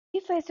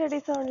Study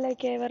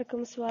സോണിലേക്ക്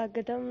ഏവർക്കും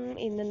സ്വാഗതം.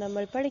 ഇന്ന്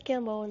നമ്മൾ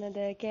പഠിക്കാൻ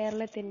പോകുന്നത്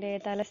കേരളത്തിൻ്റെ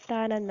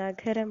തലസ്ഥാന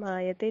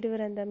നഗരമായ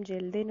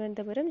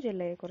തിരുവനന്തപുരം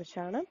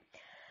ജില്ലയെക്കുറിച്ചാണ്.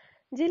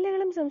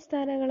 ജില്ലകളും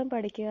സംസ്ഥാനങ്ങളും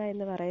പഠിക്കുക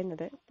എന്ന്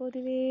പറയുന്നത്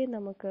പൊതുവേ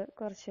നമുക്ക്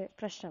കുറച്ച്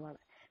പ്രശ്നമാണ്.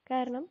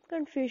 കാരണം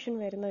കൺഫ്യൂഷൻ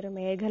വരുന്ന ഒരു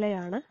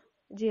മേഖലയാണ്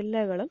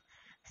ജില്ലകളും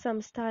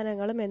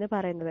സംസ്ഥാനങ്ങളും എന്ന്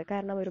പറയുന്നത്.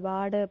 കാരണം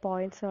ഒരുപാട്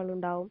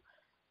പോയിന്റ്സുകളുണ്ടാവും,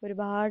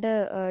 ഒരുപാട്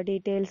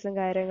ഡീറ്റെയിൽസും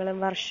കാര്യങ്ങളും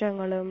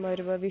വർഷങ്ങളും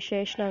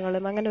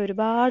വിശേഷണങ്ങളും അങ്ങനെ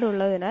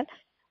ഒരുപാടുള്ളതിനാൽ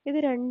ഇത്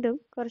രണ്ടും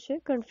കുറച്ച്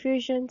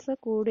കൺഫ്യൂഷൻസ്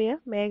കൂടിയ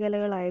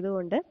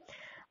മേഖലകളായതുകൊണ്ട്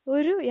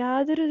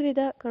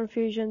യാതൊരുവിധ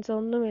കൺഫ്യൂഷൻസ്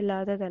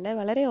ഒന്നുമില്ലാതെ തന്നെ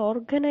വളരെ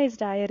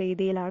ഓർഗനൈസ്ഡ് ആയ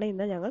രീതിയിലാണ്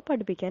ഇന്ന് ഞങ്ങൾ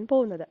പഠിപ്പിക്കാൻ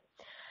പോകുന്നത്.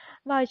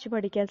 വായിച്ചു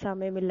പഠിക്കാൻ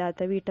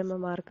സമയമില്ലാത്ത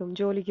വീട്ടമ്മമാർക്കും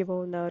ജോലിക്ക്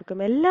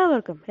പോകുന്നവർക്കും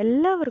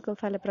എല്ലാവർക്കും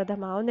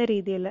ഫലപ്രദമാവുന്ന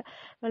രീതിയിൽ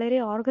വളരെ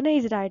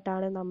ഓർഗനൈസ്ഡ്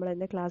ആയിട്ടാണ് നമ്മൾ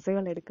ഇന്ന്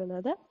ക്ലാസ്സുകൾ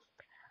എടുക്കുന്നത്.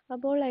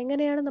 അപ്പോൾ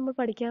എങ്ങനെയാണ് നമ്മൾ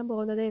പഠിക്കാൻ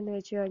പോകുന്നത് എന്ന്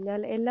വെച്ച്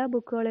കഴിഞ്ഞാൽ, എല്ലാ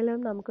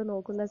ബുക്കുകളിലും നമുക്ക്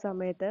നോക്കുന്ന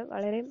സമയത്ത്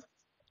വളരെ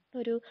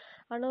ഒരു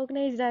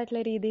അൺഓർഗനൈസ്ഡ് ആയിട്ടുള്ള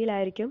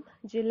രീതിയിലായിരിക്കും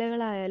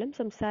ജില്ലകളായാലും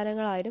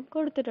സംസ്ഥാനങ്ങളായാലും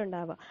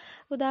കൊടുത്തിട്ടുണ്ടാവുക.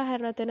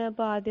 ഉദാഹരണത്തിന്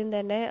ഇപ്പോൾ ആദ്യം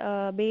തന്നെ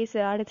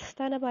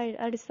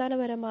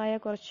അടിസ്ഥാനപരമായ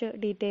കുറച്ച്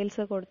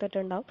ഡീറ്റെയിൽസ്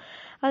കൊടുത്തിട്ടുണ്ടാവും.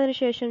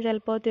 അതിനുശേഷം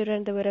ചിലപ്പോൾ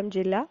തിരുവനന്തപുരം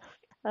ജില്ല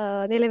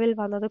നിലവിൽ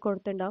വന്നത്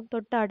കൊടുത്തിട്ടുണ്ടാവും.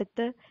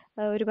 തൊട്ടടുത്ത്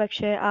ഒരു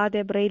പക്ഷേ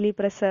ആദ്യ ബ്രെയിലി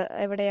പ്രസ്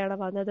എവിടെയാണ്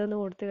വന്നതെന്ന്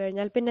കൊടുത്തു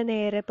കഴിഞ്ഞാൽ പിന്നെ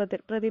നേരെ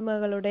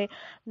പ്രതിമകളുടെ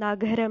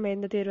നഗരം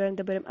എന്ന്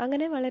തിരുവനന്തപുരം,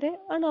 അങ്ങനെ വളരെ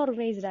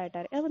അൺഓർഗനൈസ്ഡ്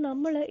ആയിട്ടാണ്. അപ്പോൾ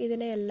നമ്മൾ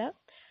ഇതിനെയെല്ലാം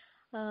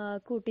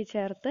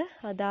കൂട്ടിച്ചേർത്ത്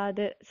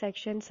അതാത്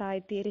സെക്ഷൻസ് ആയി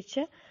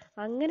തിരിച്ച്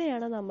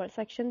അങ്ങനെയാണ്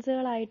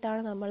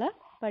സെക്ഷൻസുകളായിട്ടാണ് നമ്മൾ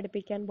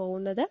പഠിപ്പിക്കാൻ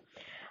പോകുന്നത്.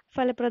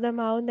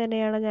 ഫലപ്രദമാവും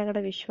തന്നെയാണ്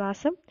ഞങ്ങളുടെ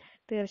വിശ്വാസം.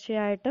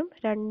 തീർച്ചയായിട്ടും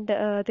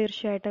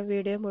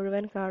വീഡിയോ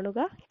മുഴുവൻ കാണുക,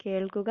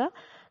 കേൾക്കുക.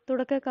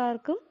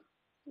 തുടക്കക്കാർക്കും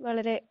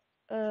വളരെ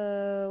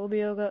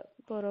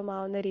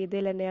ഉപയോഗപൂർവമാവുന്ന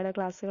രീതിയിൽ തന്നെയാണ്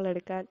ക്ലാസ്സുകൾ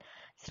എടുക്കാൻ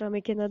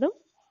ശ്രമിക്കുന്നതും.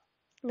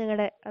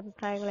 നിങ്ങളുടെ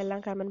അഭിപ്രായങ്ങളെല്ലാം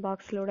കമൻറ്റ്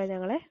ബോക്സിലൂടെ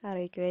ഞങ്ങളെ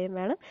അറിയിക്കുകയും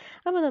വേണം.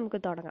 അപ്പോൾ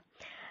നമുക്ക് തുടങ്ങാം.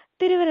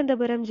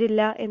 തിരുവനന്തപുരം ജില്ല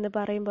എന്ന്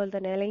പറയുമ്പോൾ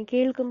തന്നെ, അല്ലെങ്കിൽ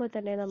കേൾക്കുമ്പോൾ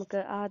തന്നെ നമുക്ക്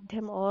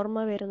ആദ്യം ഓർമ്മ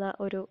വരുന്ന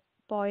ഒരു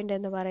പോയിന്റ്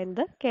എന്ന്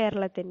പറയുന്നത്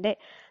കേരളത്തിൻ്റെ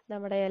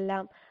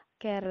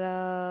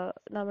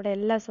നമ്മുടെ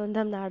എല്ലാ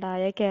സ്വന്തം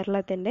നാടായ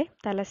കേരളത്തിൻ്റെ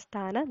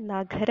തലസ്ഥാന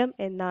നഗരം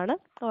എന്നാണ്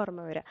ഓർമ്മ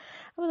വരിക.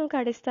 അപ്പോൾ നമുക്ക്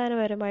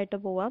അടിസ്ഥാനപരമായിട്ട്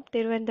പോവാം.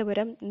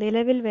 തിരുവനന്തപുരം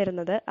നിലവിൽ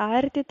വരുന്നത്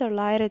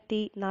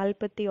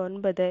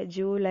 1949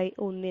 ജൂലൈ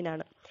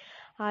 1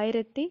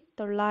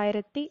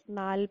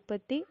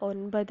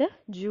 1949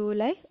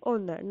 ജൂലൈ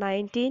 1,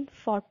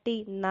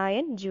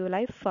 1949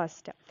 ജൂലൈ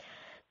 1.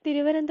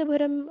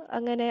 തിരുവനന്തപുരം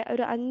അങ്ങനെ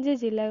ഒരു 5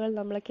 ജില്ലകൾ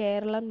നമ്മൾ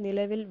കേരളം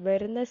നിലവിൽ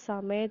വരുന്ന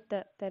സമയത്ത്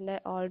തന്നെ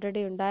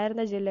ഓൾറെഡി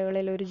ഉണ്ടായിരുന്ന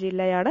ജില്ലകളിൽ ഒരു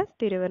ജില്ലയാണ്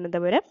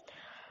തിരുവനന്തപുരം.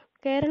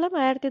 കേരളം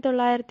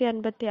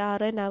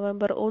 1956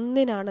 നവംബർ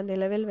 1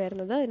 നിലവിൽ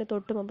വരുന്നത്. അതിന്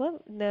തൊട്ട് മുമ്പ്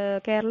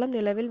കേരളം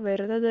നിലവിൽ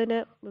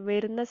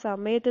വരുന്ന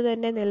സമയത്ത്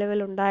തന്നെ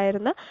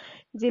നിലവിലുണ്ടായിരുന്ന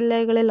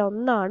ജില്ലകളിൽ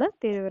ഒന്നാണ്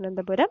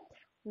തിരുവനന്തപുരം.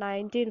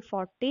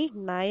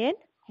 1949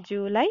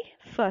 ജൂലൈ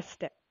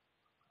 1.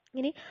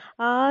 ഇനി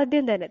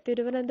ആദ്യം തന്നെ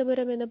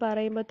തിരുവനന്തപുരം എന്ന്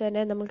പറയുമ്പോൾ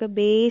തന്നെ നമുക്ക്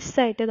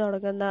ബേസായിട്ട്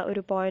തുടങ്ങുന്ന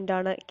ഒരു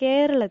പോയിന്റാണ്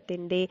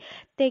കേരളത്തിൻ്റെ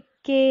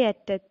തെക്കേ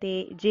അറ്റത്തെ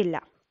ജില്ല.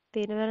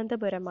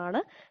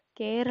 തിരുവനന്തപുരമാണ്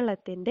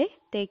കേരളത്തിൻ്റെ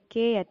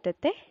തെക്കേ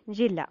അറ്റത്തെ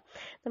ജില്ല.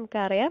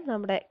 നമുക്കറിയാം,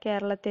 നമ്മുടെ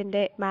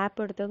കേരളത്തിൻ്റെ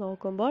മാപ്പ് എടുത്ത്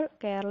നോക്കുമ്പോൾ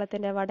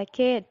കേരളത്തിൻ്റെ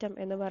വടക്കേ അറ്റം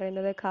എന്ന്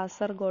പറയുന്നത്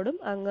കാസർഗോഡും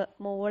അങ്ങ്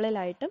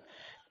മുകളിലായിട്ടും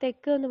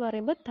തെക്ക് എന്ന്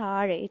പറയുമ്പോൾ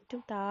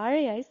ഏറ്റവും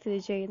താഴെയായി സ്ഥിതി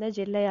ചെയ്യുന്ന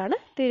ജില്ലയാണ്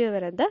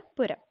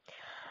തിരുവനന്തപുരം.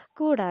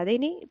 കൂടാതെ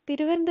ഇനി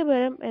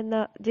തിരുവനന്തപുരം എന്ന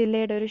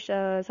ജില്ലയുടെ ഒരു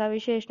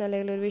സവിശേഷണം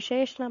അല്ലെങ്കിൽ ഒരു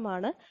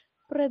വിശേഷണമാണ്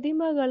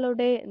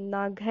പ്രതിമകളുടെ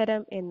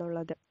നഗരം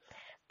എന്നുള്ളത്.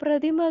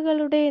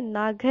 പ്രതിമകളുടെ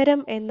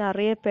നഗരം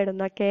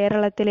എന്നറിയപ്പെടുന്ന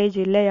കേരളത്തിലെ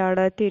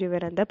ജില്ലയാണ്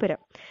തിരുവനന്തപുരം.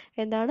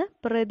 എന്താണ്?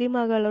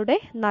 പ്രതിമകളുടെ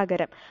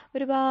നഗരം.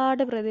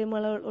 ഒരുപാട്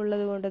പ്രതിമകൾ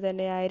ഉള്ളത് കൊണ്ട്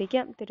തന്നെ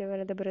ആയിരിക്കാം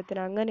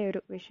തിരുവനന്തപുരത്തിന് അങ്ങനെ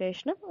ഒരു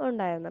വിശേഷണം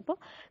ഉണ്ടായിരുന്നത്. അപ്പോൾ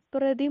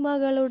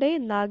പ്രതിമകളുടെ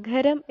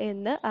നഗരം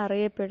എന്ന്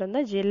അറിയപ്പെടുന്ന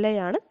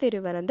ജില്ലയാണ്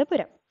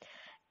തിരുവനന്തപുരം.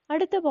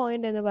 അടുത്ത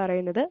പോയിന്റ് എന്ന്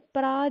പറയുന്നത്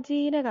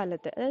പ്രാചീന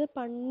കാലത്ത്, അതായത്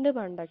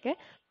പണ്ടൊക്കെ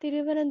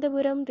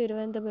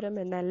തിരുവനന്തപുരം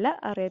എന്നല്ല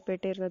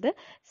അറിയപ്പെട്ടിരുന്നത്,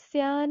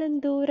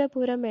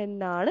 സ്യാനന്തൂരപുരം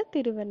എന്നാണ്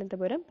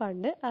തിരുവനന്തപുരം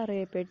പണ്ട്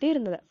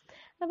അറിയപ്പെട്ടിരുന്നത്.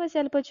 അപ്പോൾ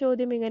ചിലപ്പോൾ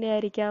ചോദ്യം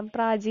ഇങ്ങനെയായിരിക്കാം,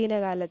 പ്രാചീന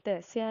കാലത്ത്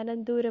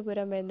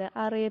സ്യാനന്തൂരപുരം എന്ന്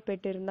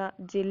അറിയപ്പെട്ടിരുന്ന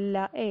ജില്ല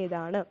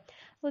ഏതാണ്?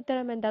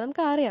 ഉത്തരം എന്താ?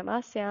 നമുക്കറിയാം, ആ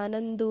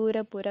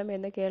സ്യാനന്തൂരപുരം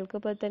എന്ന്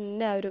കേൾക്കുമ്പോൾ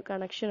തന്നെ ആ ഒരു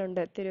കണക്ഷൻ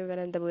ഉണ്ട്,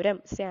 തിരുവനന്തപുരം,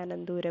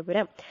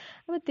 സ്യാനന്തൂരപുരം.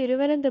 അപ്പോൾ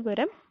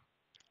തിരുവനന്തപുരം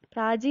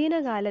പ്രാചീന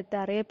കാലത്ത്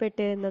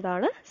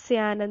അറിയപ്പെട്ടിരുന്നതാണ്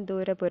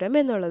സ്യാനന്തൂരപുരം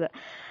എന്നുള്ളത്.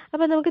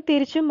 അപ്പം നമുക്ക്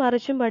തിരിച്ചും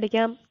മറിച്ചും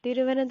പഠിക്കാം.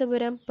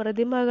 തിരുവനന്തപുരം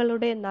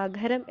പ്രതിമകളുടെ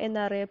നഗരം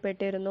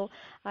എന്നറിയപ്പെട്ടിരുന്നു.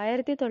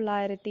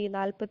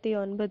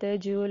 1949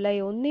 ജൂലൈ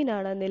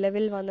 1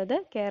 നിലവിൽ വന്നത്.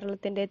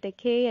 കേരളത്തിൻ്റെ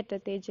തെക്കേ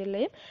അറ്റത്തെ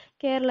ജില്ലയും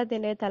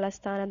കേരളത്തിന്റെ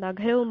തലസ്ഥാന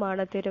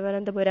നഗരവുമാണ്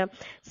തിരുവനന്തപുരം.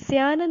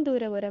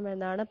 സ്യാനന്തൂരപുരം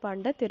എന്നാണ്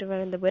പണ്ട്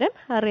തിരുവനന്തപുരം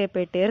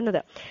അറിയപ്പെട്ടിരുന്നത്.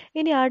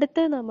 ഇനി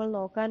അടുത്ത് നമ്മൾ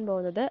നോക്കാൻ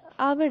പോകുന്നത്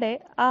അവിടെ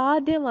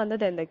ആദ്യം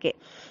വന്നത് എന്തൊക്കെ.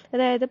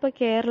 അതായത് ഇപ്പോൾ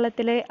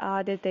കേരളത്തിലെ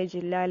ആദ്യത്തെ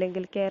ജില്ല,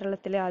 അല്ലെങ്കിൽ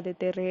കേരളത്തിലെ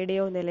ആദ്യത്തെ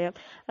റേഡിയോ നിലയം,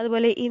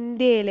 അതുപോലെ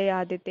ഇന്ത്യയിലെ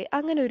ആദ്യത്തെ,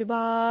 അങ്ങനെ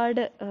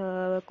ഒരുപാട്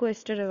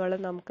ക്വസ്റ്റ്യനുകൾ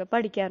നമുക്ക്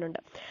പഠിക്കാനുണ്ട്.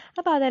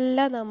 അപ്പോൾ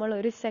അതെല്ലാം നമ്മൾ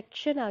ഒരു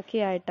സെക്ഷൻ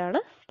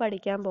ആക്കിയായിട്ടാണ്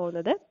പഠിക്കാൻ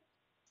പോകുന്നത്.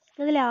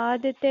 അതിൽ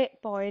ആദ്യത്തെ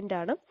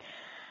പോയിന്റാണ്,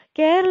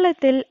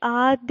 കേരളത്തിൽ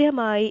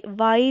ആദ്യമായി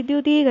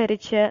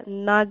വൈദ്യുതീകരിച്ച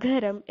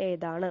നഗരം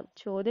ഏതാണ്?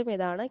 ചോദ്യം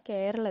ഇതാണ്,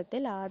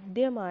 കേരളത്തിൽ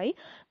ആദ്യമായി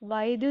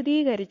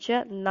വൈദ്യുതീകരിച്ച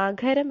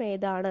നഗരം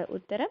ഏതാണ്?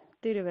 ഉത്തരം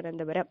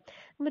തിരുവനന്തപുരം.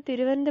 അപ്പോൾ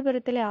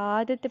തിരുവനന്തപുരത്തിലെ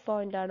ആദ്യത്തെ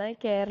പോയിന്റാണ്,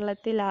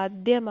 കേരളത്തിൽ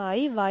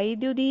ആദ്യമായി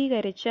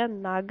വൈദ്യുതീകരിച്ച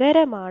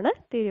നഗരമാണ്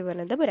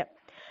തിരുവനന്തപുരം.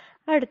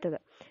 അടുത്തത്,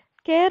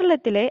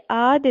 കേരളത്തിലെ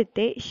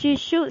ആദ്യത്തെ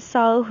ശിശു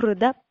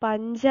സൗഹൃദ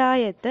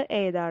പഞ്ചായത്ത്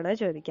ഏതാണ്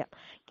ചോദിക്കാം.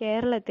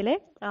 കേരളത്തിലെ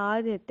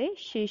ആദ്യത്തെ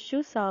ശിശു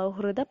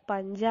സൗഹൃദ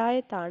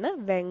പഞ്ചായത്താണ്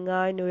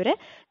വെങ്ങാനൂര്.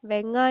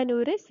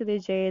 വെങ്ങാനൂര് സ്ഥിതി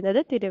ചെയ്യുന്നത്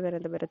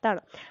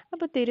തിരുവനന്തപുരത്താണ്.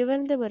 അപ്പോൾ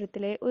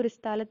തിരുവനന്തപുരത്തിലെ ഒരു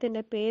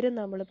സ്ഥലത്തിന്റെ പേര്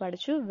നമ്മൾ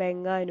പഠിച്ചു,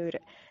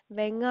 വെങ്ങാനൂര്.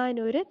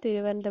 വെങ്ങാനൂര്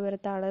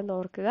തിരുവനന്തപുരത്താണെന്ന്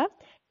ഓർക്കുക.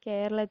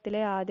 കേരളത്തിലെ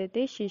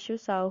ആദ്യത്തെ ശിശു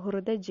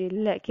സൗഹൃദ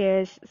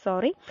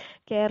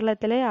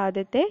കേരളത്തിലെ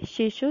ആദ്യത്തെ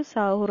ശിശു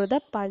സൗഹൃദ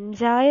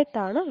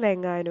പഞ്ചായത്താണ്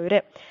വെങ്ങാനൂര്.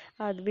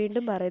 അത്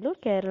വീണ്ടും പറയുന്നു,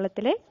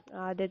 കേരളത്തിലെ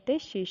ആദ്യത്തെ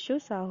ശിശു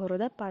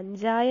സൗഹൃദ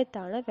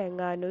പഞ്ചായത്താണ്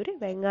വെങ്ങാനൂര്.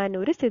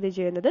 വെങ്ങാനൂര് സ്ഥിതി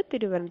ചെയ്യുന്നത്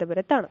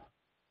തിരുവനന്തപുരത്താണ്.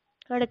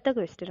 അടുത്ത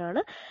ക്വസ്റ്റ്യൻ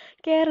ആണ്,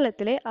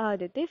 കേരളത്തിലെ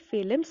ആദ്യത്തെ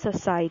ഫിലിം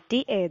സൊസൈറ്റി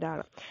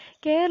ഏതാണ്?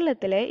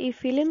 കേരളത്തിലെ ഈ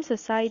ഫിലിം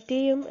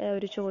സൊസൈറ്റിയും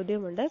ഒരു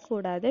ചോദ്യമുണ്ട്,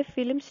 കൂടാതെ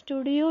ഫിലിം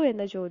സ്റ്റുഡിയോ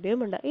എന്ന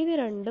ചോദ്യമുണ്ട്. ഇത്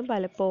രണ്ടും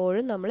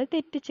പലപ്പോഴും നമ്മൾ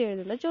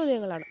തെറ്റിച്ചെഴുതുന്ന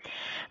ചോദ്യങ്ങളാണ്.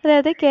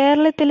 അതായത്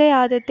കേരളത്തിലെ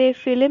ആദ്യത്തെ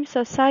ഫിലിം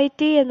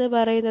സൊസൈറ്റി എന്ന്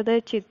പറയുന്നത്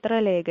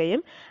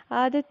ചിത്രലേഖയും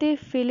ആദ്യത്തെ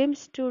ഫിലിം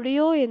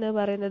സ്റ്റുഡിയോ എന്ന്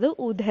പറയുന്നത്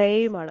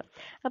ഉദയയുമാണ്.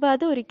 അപ്പോൾ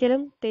അത്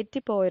ഒരിക്കലും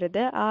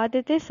തെറ്റിപ്പോരുത്.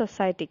 ആദ്യത്തെ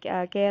സൊസൈറ്റി,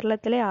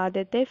 കേരളത്തിലെ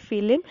ആദ്യത്തെ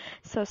ഫിലിം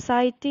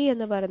സൊസൈറ്റി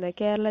എന്ന് പറയുന്നത്,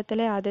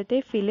 കേരളത്തിലെ ആദ്യത്തെ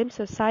ഫിലിം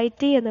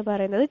സൊസൈറ്റി എന്ന്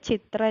പറയുന്നത്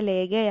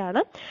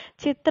ചിത്രലേഖയാണ്.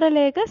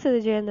 ചിത്രലേഖ സ്ഥിതി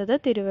ചെയ്യുന്നത്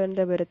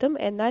തിരുവനന്തപുരത്തും,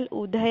 എന്നാൽ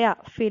ഉദയ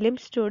ഫിലിം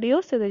സ്റ്റുഡിയോ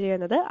സ്ഥിതി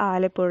ചെയ്യുന്നത്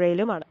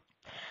ആലപ്പുഴയിലുമാണ്.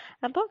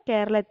 അപ്പോൾ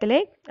കേരളത്തിലെ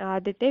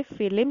ആദ്യത്തെ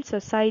ഫിലിം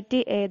സൊസൈറ്റി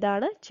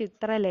ഏതാണ്?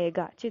 ചിത്രലേഖ.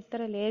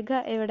 ചിത്രലേഖ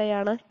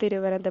എവിടെയാണ്?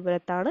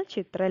 തിരുവനന്തപുരത്താണ്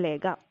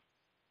ചിത്രലേഖ.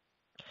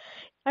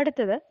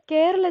 അടുത്തത്,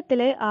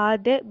 കേരളത്തിലെ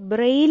ആദ്യ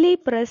ബ്രെയിലി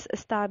പ്രസ്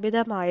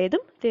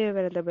സ്ഥാപിതമായതും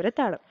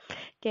തിരുവനന്തപുരത്താണ്.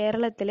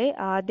 കേരളത്തിലെ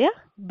ആദ്യ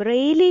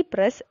ബ്രെയിലി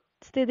പ്രസ്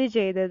സ്ഥിതി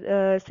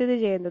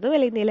ചെയ്യുന്നതും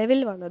അല്ലെങ്കിൽ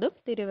നിലവിൽ വന്നതും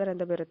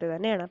തിരുവനന്തപുരത്ത്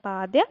തന്നെയാണ്. അപ്പോൾ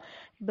ആദ്യ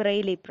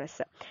ബ്രെയിലി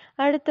പ്രസ്.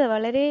 അടുത്ത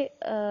വളരെ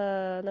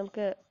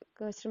നമുക്ക്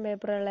ക്വസ്റ്റ്യൻ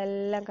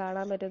പേപ്പറുകളെല്ലാം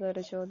കാണാൻ പറ്റുന്ന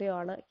ഒരു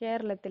ചോദ്യമാണ്,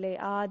 കേരളത്തിലെ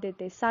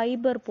ആദ്യത്തെ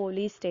സൈബർ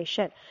പോലീസ്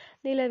സ്റ്റേഷൻ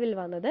നിലവിൽ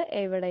വന്നത്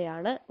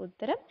എവിടെയാണ്?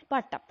 ഉത്തരം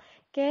പട്ടം.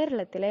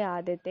 കേരളത്തിലെ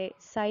ആദ്യത്തെ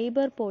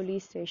സൈബർ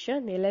പോലീസ് സ്റ്റേഷൻ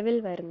നിലവിൽ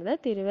വരുന്നത്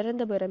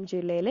തിരുവനന്തപുരം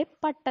ജില്ലയിലെ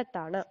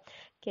പട്ടത്താണ്.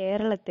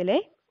 കേരളത്തിലെ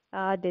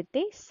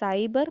ആദ്യത്തെ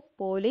സൈബർ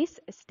പോലീസ്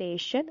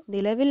സ്റ്റേഷൻ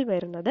നിലവിൽ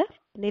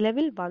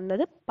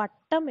വന്നത്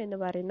പട്ടം എന്ന്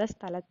പറയുന്ന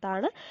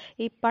സ്ഥലത്താണ്.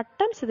 ഈ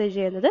പട്ടം സ്ഥിതി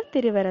ചെയ്യുന്നത്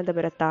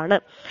തിരുവനന്തപുരത്താണ്.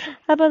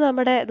 അപ്പോൾ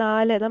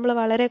നമ്മൾ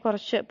വളരെ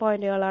കുറച്ച്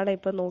പോയിന്റുകളാണ്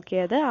ഇപ്പോൾ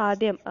നോക്കിയത്.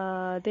 ആദ്യം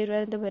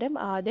തിരുവനന്തപുരം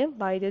ആദ്യം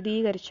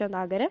വൈദ്യുതീകരിച്ച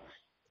നഗരം,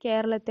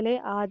 കേരളത്തിലെ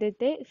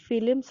ആദ്യത്തെ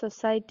ഫിലിം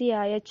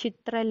സൊസൈറ്റിയായ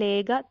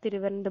ചിത്രലേഖ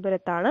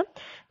തിരുവനന്തപുരത്താണ്,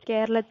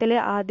 കേരളത്തിലെ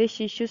ആദ്യ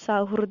ശിശു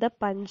സൗഹൃദ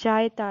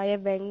പഞ്ചായത്തായ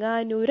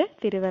വെങ്ങാനൂര്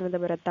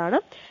തിരുവനന്തപുരത്താണ്,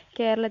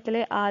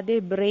 കേരളത്തിലെ ആദ്യ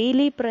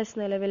ബ്രെയിലി പ്രസ്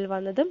നിലവിൽ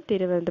വന്നതും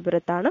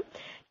തിരുവനന്തപുരത്താണ്,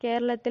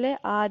 കേരളത്തിലെ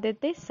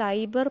ആദ്യത്തെ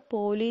സൈബർ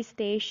പോലീസ്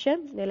സ്റ്റേഷൻ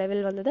നിലവിൽ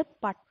വന്നത്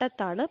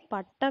പട്ടത്താണ്.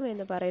 പട്ടം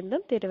എന്ന്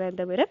പറയുന്നതും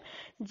തിരുവനന്തപുരം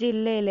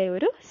ജില്ലയിലെ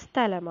ഒരു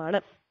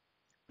സ്ഥലമാണ്.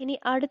 ഇനി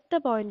അടുത്ത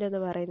പോയിന്റ് എന്ന്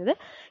പറയുന്നത്,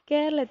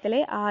 കേരളത്തിലെ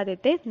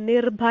ആദ്യത്തെ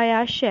നിർഭയ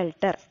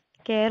ഷെൽട്ടർ.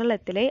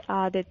 കേരളത്തിലെ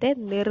ആദ്യത്തെ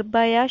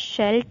നിർഭയ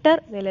ഷെൽട്ടർ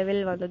നിലവിൽ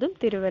വന്നതും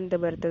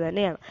തിരുവനന്തപുരത്ത്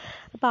തന്നെയാണ്.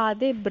 അപ്പോൾ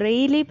ആദ്യം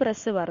ബ്രെയിലി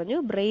പ്രസ് പറഞ്ഞു,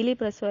 ബ്രെയിലി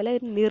പ്രസ് പോലെ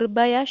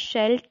നിർഭയ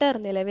ഷെൽട്ടർ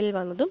നിലവിൽ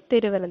വന്നതും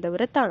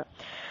തിരുവനന്തപുരത്താണ്.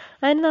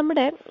 അതിന്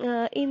നമ്മുടെ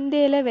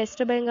ഇന്ത്യയിലെ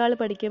വെസ്റ്റ് ബംഗാൾ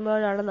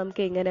പഠിക്കുമ്പോഴാണ്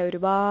നമുക്ക് ഇങ്ങനെ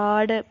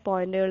ഒരുപാട്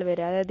പോയിന്റുകൾ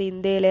വരിക. അതായത്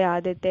ഇന്ത്യയിലെ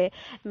ആദ്യത്തെ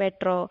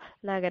മെട്രോ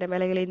നഗരം,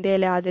 അല്ലെങ്കിൽ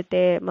ഇന്ത്യയിലെ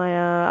ആദ്യത്തെ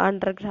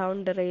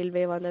അണ്ടർഗ്രൗണ്ട്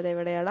റെയിൽവേ വന്നത്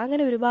എവിടെയാണ്,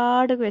 അങ്ങനെ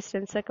ഒരുപാട്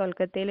ക്വസ്റ്റ്യൻസ്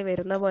കൊൽക്കത്തയിൽ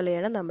വരുന്ന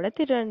പോലെയാണ് നമ്മുടെ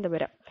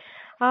തിരുവനന്തപുരം.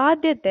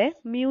 ആദ്യത്തെ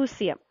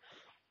മ്യൂസിയം,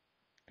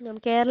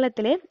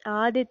 കേരളത്തിലെ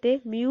ആദ്യത്തെ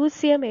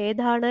മ്യൂസിയം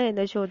ഏതാണ്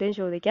എന്ന ചോദ്യം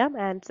ചോദിക്കാം.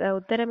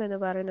 ഉത്തരം എന്ന്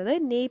പറയുന്നത്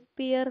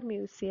നേപ്പിയർ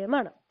മ്യൂസിയം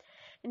ആണ്.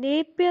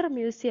 നേപ്പിയർ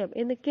മ്യൂസിയം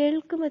എന്ന്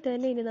കേൾക്കുമ്പോൾ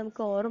തന്നെ ഇനി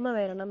നമുക്ക് ഓർമ്മ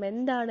വരണം,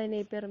 എന്താണ്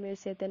നേപ്പിയർ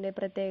മ്യൂസിയത്തിന്റെ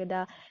പ്രത്യേകത?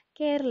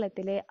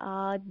 കേരളത്തിലെ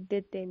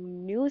ആദ്യത്തെ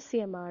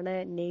മ്യൂസിയമാണ്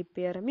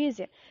നേപ്പിയർ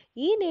മ്യൂസിയം.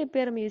 ഈ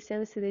നേപ്പിയർ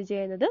മ്യൂസിയം സ്ഥിതി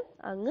ചെയ്യുന്നത്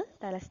അങ്ങ്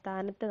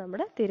തലസ്ഥാനത്ത്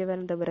നമ്മുടെ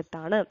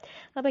തിരുവനന്തപുരത്താണ്.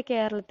 അപ്പോൾ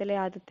കേരളത്തിലെ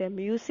ആദ്യത്തെ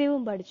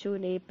മ്യൂസിയവും പഠിച്ചു,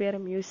 നേപ്പിയർ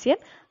മ്യൂസിയം.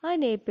 ആ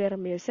നേപ്പിയർ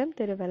മ്യൂസിയം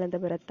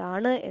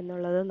തിരുവനന്തപുരത്താണ്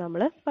എന്നുള്ളത്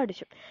നമ്മൾ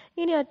പഠിച്ചു.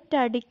 ഇനി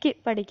ഒറ്റയടിക്ക്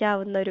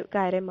പഠിക്കാവുന്ന ഒരു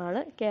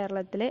കാര്യമാണ്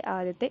കേരളത്തിലെ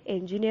ആദ്യത്തെ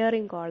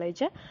എഞ്ചിനീയറിംഗ്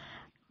കോളേജ്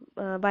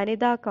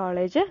വനിതാ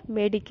കോളേജ്,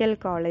 മെഡിക്കൽ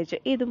കോളേജ്,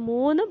 ഇത്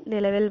മൂന്നും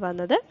നിലവിൽ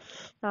വന്നത്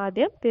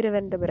ആദ്യം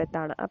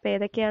തിരുവനന്തപുരത്താണ്. അപ്പോൾ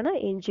ഏതൊക്കെയാണ്?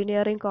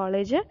 എഞ്ചിനീയറിംഗ്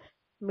കോളേജ്,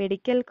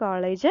 മെഡിക്കൽ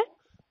കോളേജ്,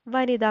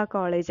 വനിതാ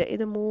കോളേജ്,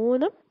 ഇത്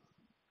മൂന്നും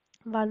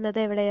വന്നത്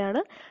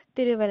എവിടെയാണ്?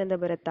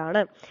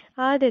 തിരുവനന്തപുരത്താണ്.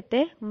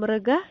 ആദ്യത്തെ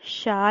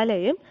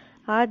മൃഗശാലയും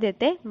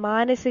ആദ്യത്തെ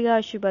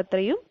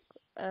മാനസികാശുപത്രിയും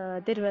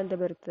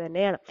തിരുവനന്തപുരത്ത്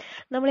തന്നെയാണ്.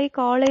 നമ്മൾ ഈ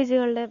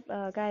കോളേജുകളുടെ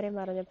കാര്യം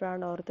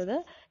പറഞ്ഞപ്പോഴാണ് ഓർത്തത്,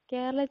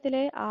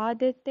 കേരളത്തിലെ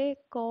ആദ്യത്തെ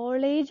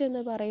കോളേജ്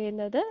എന്ന്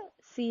പറയുന്നത്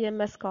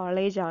CMS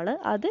കോളേജാണ്.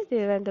 അത്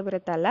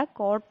തിരുവനന്തപുരത്തല്ല,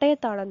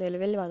 കോട്ടയത്താണ്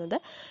നിലവിൽ വന്നത്.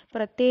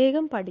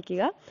 പ്രത്യേകം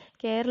പഠിക്കുക.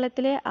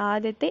 കേരളത്തിലെ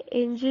ആദ്യത്തെ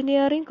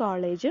എഞ്ചിനീയറിംഗ്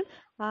കോളേജും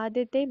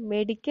ആദ്യത്തെ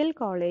മെഡിക്കൽ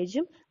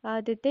കോളേജും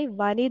ആദ്യത്തെ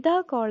വനിതാ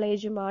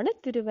കോളേജുമാണ്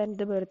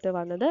തിരുവനന്തപുരത്ത്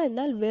വന്നത്.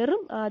 എന്നാൽ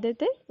വെറും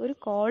ആദ്യത്തെ ഒരു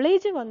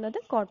കോളേജ് വന്നത്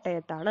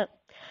കോട്ടയത്താണ്.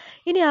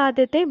 ഇനി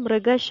ആദ്യത്തെ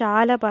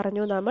മൃഗശാല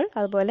പറഞ്ഞു നമ്മൾ.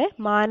 അതുപോലെ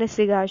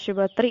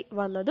മാനസികാശുപത്രി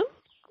വന്നതും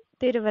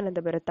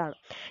തിരുവനന്തപുരത്താണ്.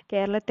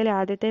 കേരളത്തിലെ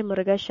ആദ്യത്തെ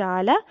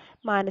മൃഗശാല,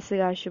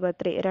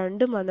 മാനസികാശുപത്രി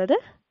രണ്ടും വന്നത്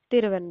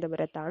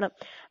തിരുവനന്തപുരത്താണ്.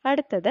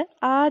 അടുത്തത്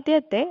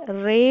ആദ്യത്തെ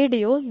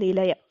റേഡിയോ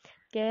നിലയം.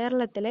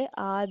 കേരളത്തിലെ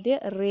ആദ്യ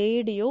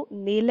റേഡിയോ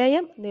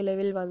നിലയം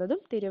നിലവിൽ വന്നതും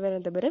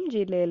തിരുവനന്തപുരം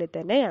ജില്ലയിൽ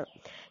തന്നെയാണ്.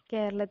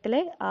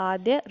 കേരളത്തിലെ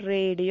ആദ്യ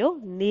റേഡിയോ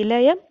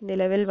നിലയം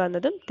നിലവിൽ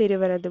വന്നതും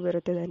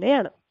തിരുവനന്തപുരത്ത്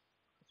തന്നെയാണ്.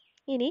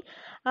 ഇനി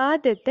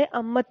ആദ്യത്തെ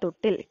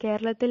അമ്മത്തൊട്ടിൽ.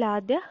 കേരളത്തിൽ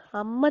ആദ്യ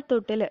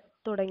അമ്മത്തൊട്ടിൽ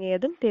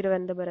തുടങ്ങിയതും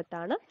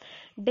തിരുവനന്തപുരത്താണ്.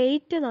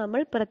 ഡേറ്റ്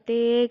നമ്മൾ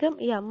പ്രത്യേകം,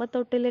 ഈ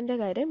അമ്മത്തൊട്ടിലിൻ്റെ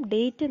കാര്യം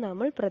ഡേറ്റ്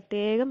നമ്മൾ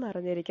പ്രത്യേകം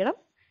അറിഞ്ഞിരിക്കണം.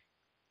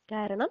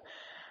 കാരണം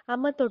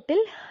അമ്മത്തൊട്ടിൽ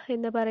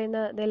എന്ന് പറയുന്ന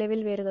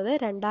നിലവിൽ വരുന്നത്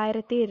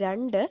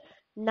 2002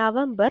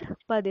 നവംബർ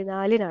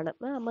 14-നാണ്.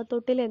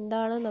 അമ്മത്തൊട്ടിൽ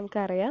എന്താണെന്ന്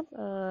നമുക്കറിയാം.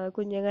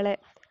 കുഞ്ഞുങ്ങളെ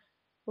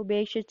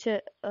ഉപേക്ഷിച്ച്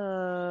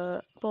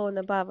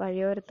പോകുന്ന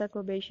വഴിയോരത്തൊക്കെ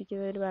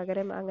ഉപേക്ഷിക്കുന്നതിന്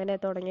പകരം അങ്ങനെ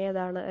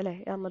തുടങ്ങിയതാണ് അല്ലേ?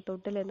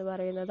 അമ്മത്തൊട്ടിൽ എന്ന്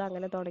പറയുന്നത്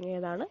അങ്ങനെ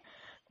തുടങ്ങിയതാണ്.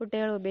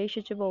 കുട്ടികൾ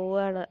ഉപേക്ഷിച്ച്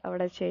പോവുകയാണ്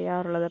അവിടെ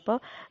ചെയ്യാറുള്ളത്. അപ്പോൾ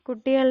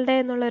കുട്ടികളുടെ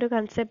എന്നുള്ളൊരു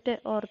കൺസെപ്റ്റ്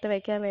ഓർത്ത്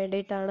വയ്ക്കാൻ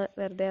വേണ്ടിയിട്ടാണ്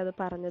വെറുതെ അത്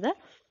പറഞ്ഞത്.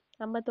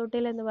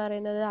 അമ്മത്തൊട്ടിൽ എന്ന്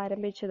പറയുന്നത്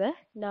ആരംഭിച്ചത്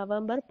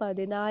നവംബർ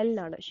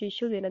 14-നാണ്.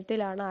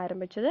 ശിശുദിനത്തിലാണ്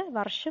ആരംഭിച്ചത്.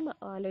 വർഷം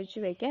ആലോചിച്ച്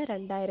വയ്ക്കുക,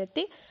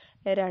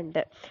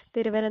 2002.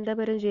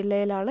 തിരുവനന്തപുരം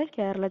ജില്ലയിലാണ്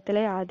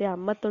കേരളത്തിലെ ആദ്യ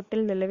അമ്മത്തൊട്ടിൽ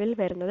നിലവിൽ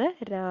വരുന്നത്.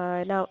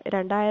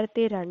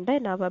 2002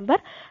 നവംബർ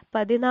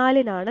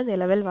 14-നാണ്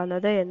നിലവിൽ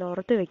വന്നത് എന്ന്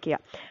ഓർത്ത് വെക്കുക.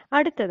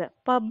 അടുത്തത്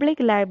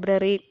public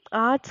library,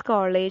 arts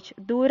college,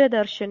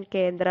 Doordarshan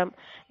കേന്ദ്രം,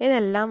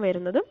 ഇതെല്ലാം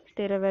വരുന്നതും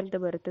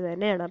തിരുവനന്തപുരത്ത്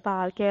തന്നെയാണ്.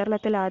 അപ്പോൾ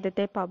കേരളത്തിൽ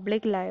ആദ്യത്തെ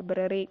പബ്ലിക്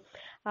ലൈബ്രറി,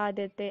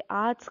 ആദ്യത്തെ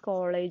ആർട്സ്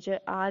കോളേജ്,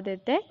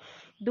 ആദ്യത്തെ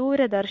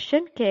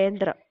ദൂരദർശൻ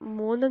കേന്ദ്രം,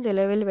 മൂന്ന്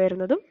നിലവിൽ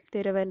വരുന്നതും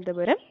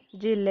തിരുവനന്തപുരം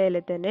ജില്ലയിൽ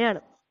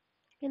തന്നെയാണ്.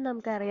 ഇനി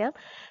നമുക്കറിയാം,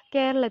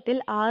 കേരളത്തിൽ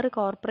 6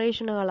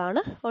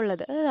 കോർപ്പറേഷനുകളാണ്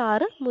ഉള്ളത്.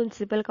 6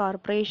 മുനിസിപ്പൽ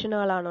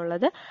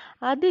കോർപ്പറേഷനുകളാണുള്ളത്.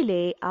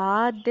 അതിലെ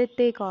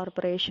ആദ്യത്തെ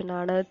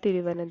കോർപ്പറേഷനാണ്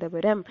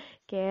തിരുവനന്തപുരം.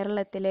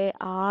 കേരളത്തിലെ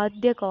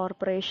ആദ്യ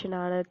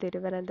കോർപ്പറേഷനാണ്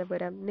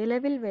തിരുവനന്തപുരം.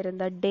 നിലവിൽ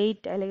വരുന്ന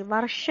ഡേറ്റ് അല്ലെങ്കിൽ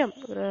വർഷം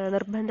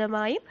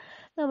നിർബന്ധമായും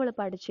നമ്മൾ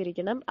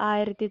പഠിച്ചിരിക്കണം.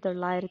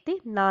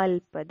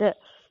 1940.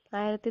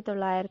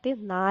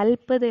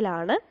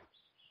 1940-ലാണ്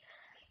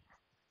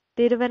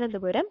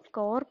തിരുവനന്തപുരം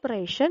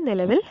കോർപ്പറേഷൻ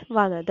നിലവിൽ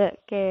വന്നത്.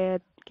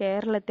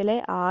 കേരളത്തിലെ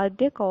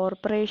ആദ്യ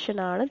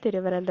കോർപ്പറേഷനാണ്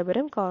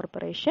തിരുവനന്തപുരം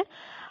കോർപ്പറേഷൻ.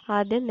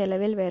 ആദ്യം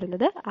നിലവിൽ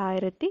വരുന്നത്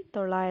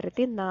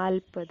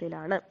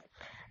 1940-ലാണ്.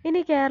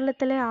 ഇനി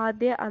കേരളത്തിലെ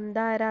ആദ്യ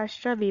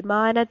അന്താരാഷ്ട്ര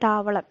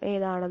വിമാനത്താവളം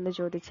ഏതാണെന്ന്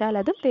ചോദിച്ചാൽ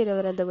അതും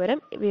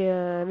തിരുവനന്തപുരം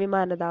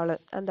വിമാനത്താവളം,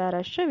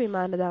 അന്താരാഷ്ട്ര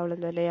വിമാനത്താവളം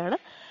തന്നെയാണ്.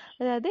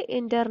 അതായത്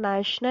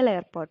ഇന്റർനാഷണൽ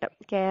എയർപോർട്ട്.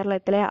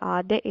 കേരളത്തിലെ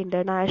ആദ്യ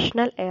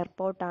ഇന്റർനാഷണൽ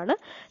എയർപോർട്ടാണ്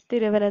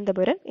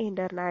തിരുവനന്തപുരം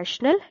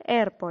ഇന്റർനാഷണൽ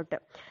എയർപോർട്ട്.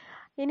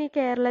 ഇനി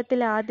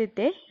കേരളത്തിലെ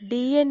ആദ്യത്തെ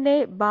DNA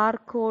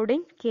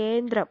ബാർകോഡിംഗ്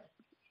കേന്ദ്രം.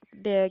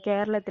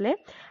 കേരളത്തിലെ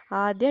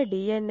ആദ്യ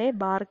DNA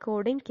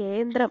ബാർകോഡിംഗ്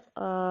കേന്ദ്രം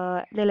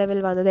നിലവിൽ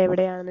വന്നത്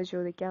എവിടെയാണെന്ന്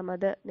ചോദിക്കാം.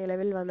 അത്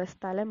നിലവിൽ വന്ന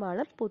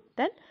സ്ഥലമാണ്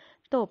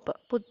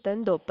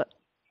പുത്തൻതോപ്പ്.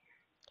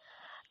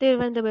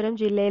 തിരുവനന്തപുരം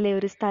ജില്ലയിലെ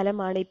ഒരു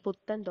സ്ഥലമാണ് ഈ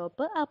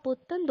പുത്തൻതോപ്പ്. ആ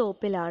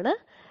പുത്തൻതോപ്പിലാണ്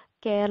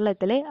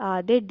കേരളത്തിലെ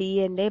ആദ്യ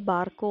DNA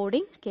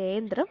ബാർകോഡിംഗ്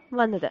കേന്ദ്രം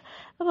വന്നത്.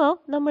 അപ്പോൾ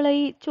നമ്മൾ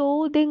ഈ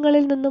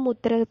ചോദ്യങ്ങളിൽ നിന്നും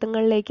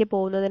ഉത്തരങ്ങളിലേക്ക്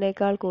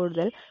പോകുന്നതിനേക്കാൾ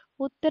കൂടുതൽ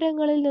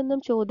ഉത്തരങ്ങളിൽ നിന്നും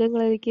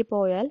ചോദ്യങ്ങളിലേക്ക്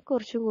പോയാൽ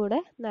കുറച്ചും കൂടെ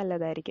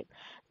നല്ലതായിരിക്കും.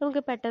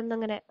 നമുക്ക് പെട്ടെന്ന്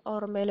അങ്ങനെ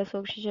ഓർമ്മയിൽ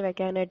സൂക്ഷിച്ച്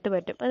വെക്കാനായിട്ട്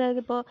പറ്റും.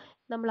 അതായത് ഇപ്പോൾ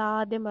നമ്മൾ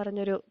ആദ്യം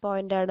പറഞ്ഞൊരു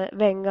പോയിന്റാണ്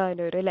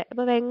വെങ്ങാനൂർ അല്ലേ?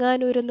 അപ്പോൾ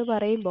വെങ്ങാനൂർ എന്ന്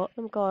പറയുമ്പോൾ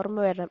നമുക്ക് ഓർമ്മ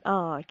വരണം,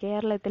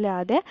 കേരളത്തിലെ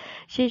ആദ്യ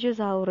ശിശു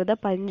സൗഹൃദ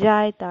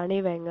പഞ്ചായത്താണ്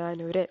ഈ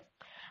വെങ്ങാനൂർ.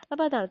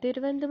 അപ്പോൾ അതാണ്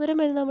തിരുവനന്തപുരം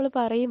എന്ന് നമ്മൾ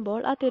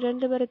പറയുമ്പോൾ ആ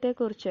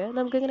തിരുവനന്തപുരത്തെക്കുറിച്ച്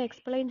നമുക്കിങ്ങനെ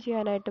എക്സ്പ്ലെയിൻ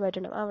ചെയ്യാനായിട്ട്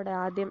പറ്റണം. അവിടെ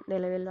ആദ്യം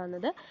നിലവിൽ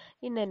വന്നത്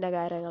ഇന്ന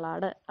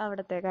കാര്യങ്ങളാണ്,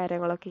 അവിടുത്തെ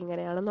കാര്യങ്ങളൊക്കെ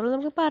ഇങ്ങനെയാണെന്നുള്ളത്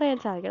നമുക്ക് പറയാൻ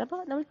സാധിക്കണം.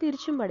 അപ്പോൾ നമ്മൾ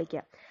തിരിച്ചും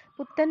പഠിക്കാം.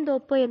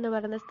 പുത്തൻതോപ്പ് എന്ന്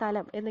പറയുന്ന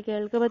സ്ഥലം എന്ന്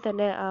കേൾക്കുമ്പോൾ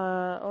തന്നെ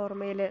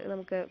ഓർമ്മയിൽ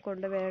നമുക്ക്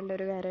കൊണ്ടുവരേണ്ട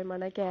ഒരു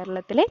കാര്യമാണ്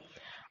കേരളത്തിലെ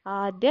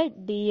ആദ്യ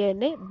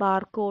DNA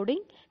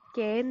ബാർകോഡിംഗ്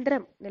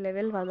കേന്ദ്രം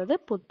നിലവിൽ വന്നത്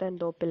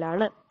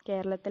പുത്തൻതോപ്പിലാണ്.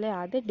 കേരളത്തിലെ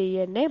ആദ്യ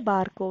DNA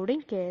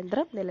ബാർകോഡിംഗ്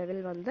കേന്ദ്രം നിലവിൽ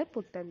വന്നത്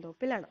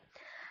പുത്തൻതോപ്പിലാണ്.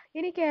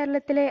 ഇനി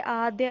കേരളത്തിലെ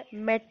ആദ്യ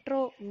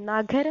മെട്രോ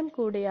നഗരം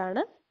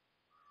കൂടിയാണ്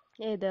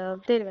ഏത്?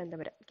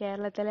 തിരുവനന്തപുരം.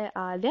 കേരളത്തിലെ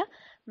ആദ്യ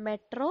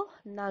മെട്രോ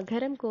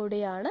നഗരം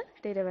കൂടിയാണ്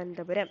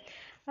തിരുവനന്തപുരം.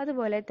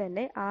 അതുപോലെ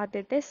തന്നെ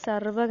ആദ്യത്തെ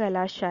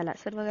സർവകലാശാല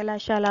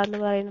എന്ന്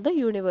പറയുന്നത്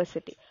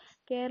യൂണിവേഴ്സിറ്റി.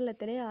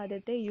 കേരളത്തിലെ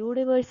ആദ്യത്തെ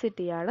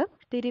യൂണിവേഴ്സിറ്റിയാണ്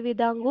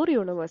തിരുവിതാംകൂർ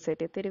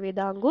യൂണിവേഴ്സിറ്റി.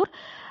 തിരുവിതാംകൂർ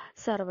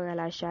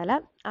സർവകലാശാല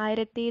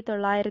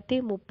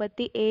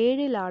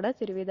 1937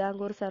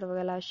 തിരുവിതാംകൂർ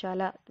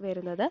സർവകലാശാല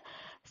വരുന്നത്.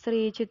 ശ്രീ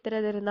ചിത്തിര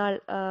തിരുനാൾ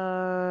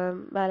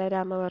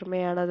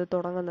ബാലരാമവർമ്മയാണ് അത്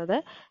തുടങ്ങുന്നത്.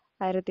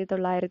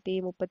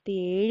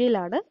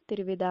 1937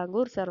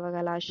 തിരുവിതാംകൂർ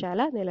സർവകലാശാല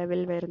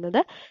നിലവിൽ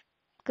വരുന്നത്.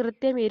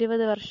 കൃത്യം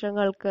 20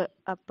 വർഷങ്ങൾക്ക്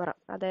അപ്പുറം,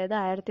 അതായത്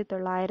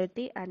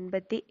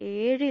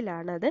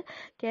 1957 അത്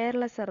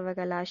കേരള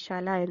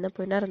സർവകലാശാല എന്ന്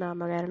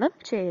പുനർനാമകരണം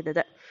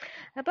ചെയ്തത്.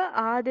 അപ്പോൾ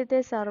ആദ്യത്തെ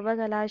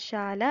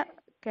സർവകലാശാല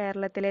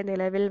കേരളത്തിലെ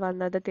നിലവിൽ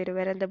വന്നത്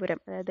തിരുവനന്തപുരം.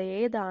 അതായത്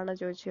ഏതാണ്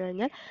ചോദിച്ചു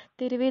കഴിഞ്ഞാൽ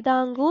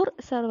തിരുവിതാംകൂർ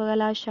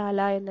സർവകലാശാല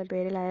എന്ന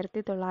പേരിൽ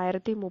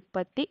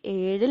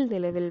 1937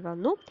 നിലവിൽ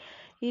വന്നു.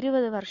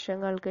 20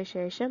 വർഷങ്ങൾക്ക്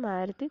ശേഷം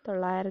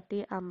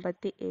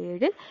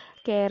 1957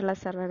 കേരള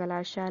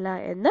സർവകലാശാല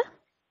എന്ന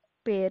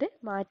പേര്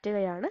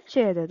മാറ്റുകയാണ്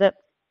ചെയ്തത്.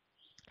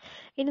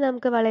 ഇനി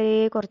നമുക്ക് വളരെ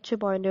കുറച്ച്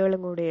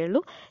പോയിന്റുകളും കൂടിയുള്ളൂ.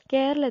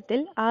 കേരളത്തിൽ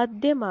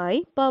ആദ്യമായി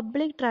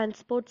പബ്ലിക്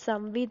ട്രാൻസ്പോർട്ട്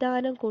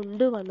സംവിധാനം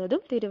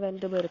കൊണ്ടുവന്നതും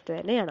തിരുവനന്തപുരത്ത്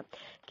തന്നെയാണ്.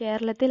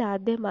 കേരളത്തിൽ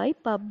ആദ്യമായി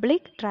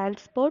പബ്ലിക്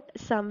ട്രാൻസ്പോർട്ട്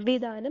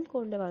സംവിധാനം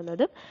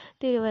കൊണ്ടുവന്നതും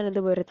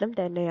തിരുവനന്തപുരത്തും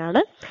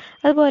തന്നെയാണ്.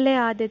 അതുപോലെ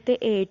ആദ്യത്തെ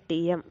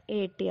ATM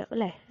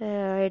അല്ലേ,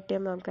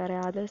 ATM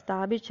നമുക്കറിയാം, അത്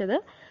സ്ഥാപിച്ചത്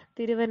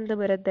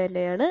തിരുവനന്തപുരം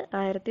തന്നെയാണ്.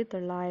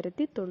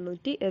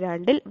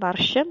 1992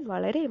 വർഷം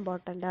വളരെ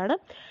ഇമ്പോർട്ടൻ്റ് ആണ്.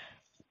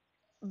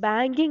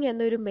 ബാങ്കിങ്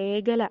എന്നൊരു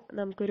മേഖല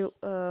നമുക്കൊരു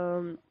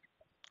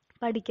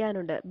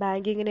പഠിക്കാനുണ്ട്.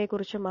 ബാങ്കിങ്ങിനെ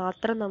കുറിച്ച്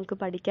മാത്രം നമുക്ക്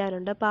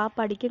പഠിക്കാനുണ്ട്. അപ്പോൾ ആ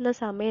പഠിക്കുന്ന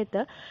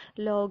സമയത്ത്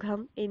ലോകം,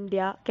 ഇന്ത്യ,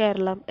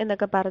 കേരളം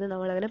എന്നൊക്കെ പറഞ്ഞ്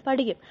നമ്മളങ്ങനെ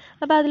പഠിക്കും.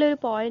 അപ്പോൾ അതിലൊരു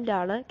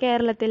പോയിന്റാണ്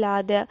കേരളത്തിൽ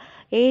ആദ്യ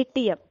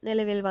ATM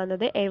നിലവിൽ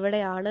വന്നത്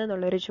എവിടെയാണ്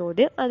എന്നുള്ളൊരു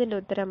ചോദ്യം. അതിൻ്റെ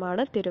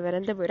ഉത്തരമാണ്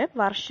തിരുവനന്തപുരം.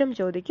 വർഷം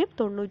ചോദിക്കും.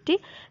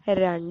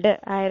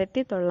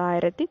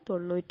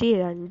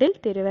 1992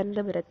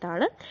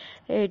 തിരുവനന്തപുരത്താണ്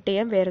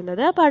ATM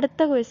വരുന്നത്. അപ്പോൾ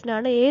അടുത്ത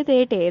ക്വസ്റ്റ്യനാണ് ഏത്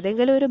ATM?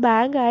 ഏതെങ്കിലും ഒരു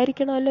ബാങ്ക്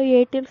ആയിരിക്കണമല്ലോ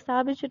ATM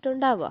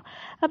സ്ഥാപിച്ചിട്ടുണ്ടാവുക.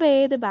 അപ്പോൾ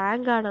ഏത്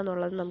ബാങ്കാണെന്നുള്ളത്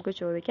നമുക്ക്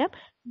ചോദിക്കാം.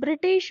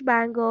 British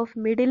bank of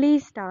middle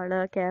east ആണ്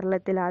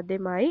കേരളത്തിൽ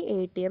ആദ്യമായി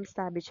ATM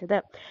സ്ഥാപിച്ചത്.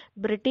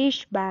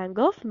 British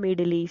bank of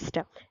middle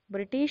east.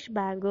 British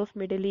bank of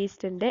middle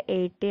ഈസ്റ്റിന്റെ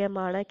ATM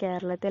ആണ്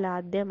കേരളത്തിൽ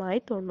ആദ്യമായി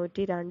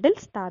 92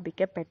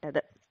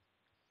 സ്ഥാപിക്കപ്പെട്ടത്.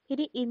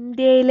 ഇനി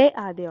ഇന്ത്യയിലെ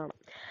ആദ്യമാണ്.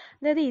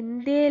 അതായത്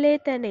ഇന്ത്യയിലെ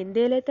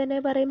തന്നെ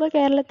പറയുമ്പോൾ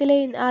കേരളത്തിലെ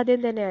ആദ്യം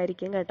തന്നെ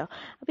ആയിരിക്കും കേട്ടോ.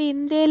 അപ്പോൾ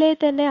ഇന്ത്യയിലെ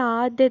തന്നെ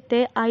ആദ്യത്തെ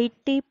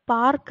IT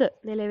പാർക്ക്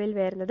നിലവിൽ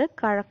വരുന്നത്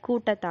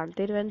കഴക്കൂട്ടത്താണ്.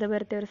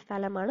 തിരുവനന്തപുരത്തെ ഒരു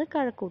സ്ഥലമാണ്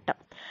കഴക്കൂട്ടം.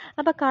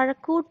 അപ്പോൾ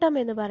കഴക്കൂട്ടം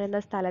എന്ന് പറയുന്ന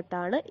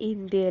സ്ഥലത്താണ്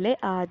ഇന്ത്യയിലെ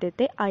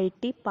ആദ്യത്തെ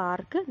IT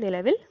പാർക്ക്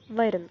നിലവിൽ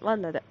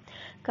വന്നത്.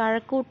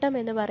 കഴക്കൂട്ടം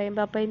എന്ന്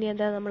പറയുമ്പോൾ അപ്പോൾ ഇനി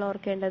എന്താ നമ്മൾ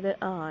ഓർക്കേണ്ടത്?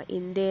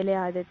 ഇന്ത്യയിലെ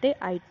ആദ്യത്തെ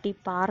IT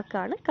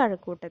പാർക്കാണ്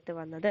കഴക്കൂട്ടത്ത്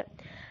വന്നത്.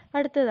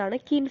 അടുത്തതാണ്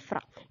കിൻഫ്ര.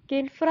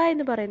 കിൻഫ്ര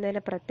എന്ന്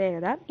പറയുന്നതിൻ്റെ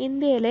പ്രത്യേകത,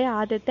 ഇന്ത്യയിലെ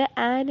ആദ്യത്തെ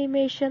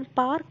ആനിമേഷൻ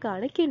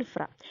പാർക്കാണ്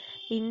കിൻഫ്ര.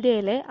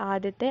 ഇന്ത്യയിലെ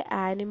ആദ്യത്തെ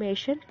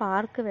ആനിമേഷൻ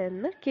പാർക്ക്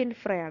വരുന്നത്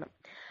കിൻഫ്രയാണ്.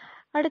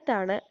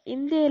 അടുത്താണ്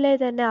ഇന്ത്യയിലെ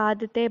തന്നെ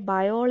ആദ്യത്തെ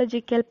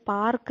ബയോളജിക്കൽ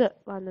പാർക്ക്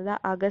വന്നത്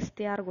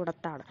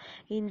അഗസ്ത്യാർകൂടത്താണ്.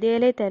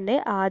 ഇന്ത്യയിലെ തന്നെ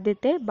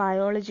ആദ്യത്തെ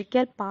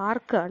ബയോളജിക്കൽ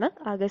പാർക്കാണ്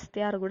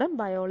അഗസ്ത്യാർകൂടം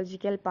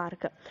ബയോളജിക്കൽ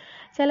പാർക്ക്.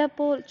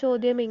 ചിലപ്പോൾ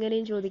ചോദ്യം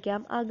ഇങ്ങനെയും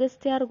ചോദിക്കാം,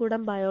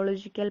 അഗസ്ത്യാർകൂടം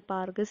ബയോളജിക്കൽ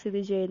പാർക്ക്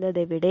സ്ഥിതി ചെയ്യുന്നത്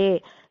എവിടെ?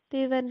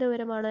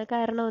 തിരുവനന്തപുരമാണ്.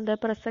 കാരണം എന്താ?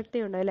 പ്രസക്തി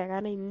ഉണ്ട് അല്ലേ?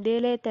 കാരണം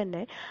ഇന്ത്യയിലെ തന്നെ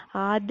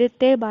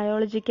ആദ്യത്തെ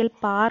ബയോളജിക്കൽ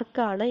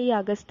പാർക്കാണ് ഈ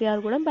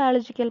അഗസ്ത്യാർകൂടം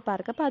ബയോളജിക്കൽ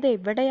പാർക്ക്. അപ്പോൾ അത്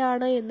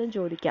എവിടെയാണ് എന്നും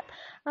ചോദിക്കാം.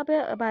 അപ്പോൾ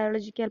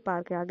ബയോളജിക്കൽ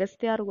പാർക്ക്,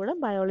 അഗസ്ത്യാർകൂടം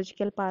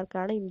ബയോളജിക്കൽ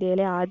പാർക്കാണ്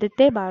ഇന്ത്യയിലെ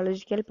ആദ്യത്തെ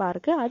ബയോളജിക്കൽ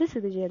പാർക്ക്. അത്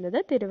സ്ഥിതി ചെയ്യുന്നത്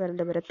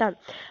തിരുവനന്തപുരത്താണ്.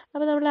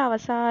 അപ്പോൾ നമ്മൾ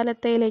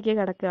അവസാനത്തിലേക്ക്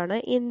കിടക്കുകയാണ്.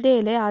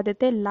 ഇന്ത്യയിലെ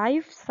ആദ്യത്തെ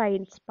ലൈഫ്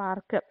സയൻസ്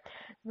പാർക്ക്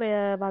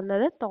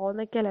വന്നത്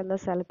തോന്നയ്ക്കൽ എന്ന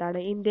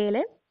സ്ഥലത്താണ്.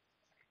 ഇന്ത്യയിലെ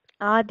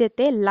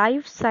ആദ്യത്തെ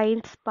ലൈഫ്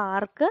സയൻസ്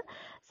പാർക്ക്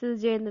സ്ഥിതി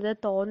ചെയ്യുന്നത്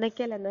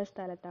തോന്നയ്ക്കൽ എന്ന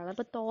സ്ഥലത്താണ്.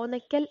 അപ്പോൾ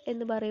തോന്നയ്ക്കൽ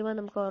എന്ന് പറയുമ്പോൾ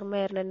നമുക്ക് ഓർമ്മ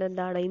വരുന്നത്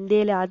എന്താണ്?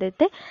 ഇന്ത്യയിലെ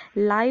ആദ്യത്തെ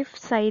ലൈഫ്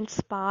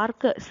സയൻസ്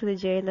പാർക്ക് സ്ഥിതി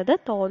ചെയ്യുന്നത്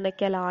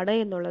തോന്നയ്ക്കലാണ്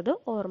എന്നുള്ളത്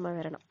ഓർമ്മ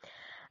വരണം.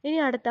 ഇനി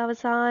അടുത്ത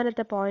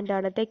അവസാനത്തെ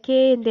പോയിന്റാണ്, തെക്കേ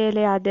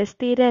ഇന്ത്യയിലെ ആദ്യ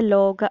സ്ഥിര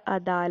ലോക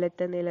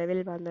അദാലത്ത് നിലവിൽ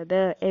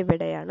വന്നത്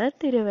എവിടെയാണ്?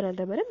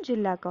 തിരുവനന്തപുരം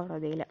ജില്ലാ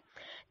കോടതിയിൽ.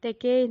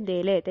 തെക്കേ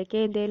ഇന്ത്യയിലെ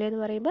എന്ന്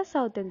പറയുമ്പോൾ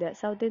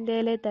സൗത്ത്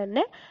ഇന്ത്യയിലെ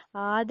തന്നെ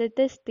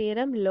ആദ്യത്തെ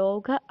സ്ഥിരം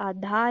ലോക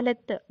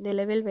അദാലത്ത്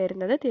നിലവിൽ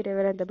വരുന്നത്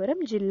തിരുവനന്തപുരം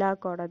ജില്ലാ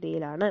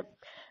കോടതിയിലാണ്.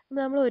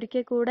 നമ്മൾ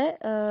ഒരിക്കൽ കൂടെ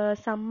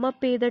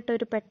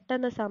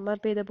പെട്ടെന്ന്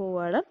സമ്മപ്പ് ചെയ്ത്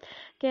പോവുകയാണ്.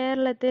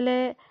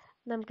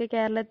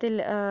 കേരളത്തിൽ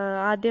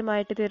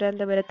ആദ്യമായിട്ട്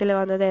തിരുവനന്തപുരത്തിൽ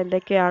വന്നത്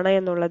എന്തൊക്കെയാണ്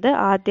എന്നുള്ളത്.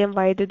 ആദ്യം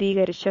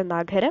വൈദ്യുതീകരിച്ച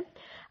നഗരം.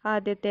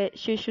 ആദ്യത്തെ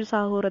ശിശു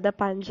സൗഹൃദ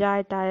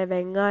പഞ്ചായത്തായ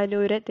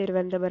വെങ്ങാനൂര്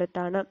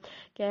തിരുവനന്തപുരത്താണ്.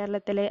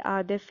 കേരളത്തിലെ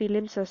ആദ്യ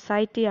ഫിലിം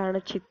സൊസൈറ്റിയാണ്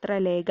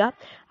ചിത്രലേഖ.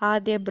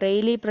 ആദ്യ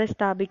ബ്രെയിലി പ്രസ്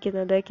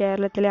സ്ഥാപിക്കുന്നത്.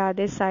 കേരളത്തിലെ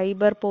ആദ്യ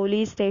സൈബർ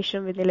പോലീസ്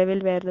സ്റ്റേഷൻ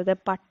നിലവിൽ വരുന്നത്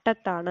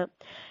പട്ടത്താണ്.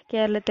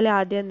 കേരളത്തിലെ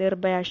ആദ്യ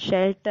നിർഭയ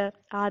ഷെൽട്ടർ,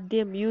 ആദ്യ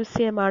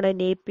മ്യൂസിയമാണ്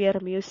നേപ്പിയർ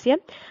മ്യൂസിയം.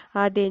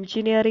 ആദ്യ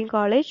എഞ്ചിനീയറിംഗ്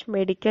കോളേജ്,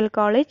 മെഡിക്കൽ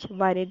കോളേജ്,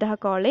 വനിതാ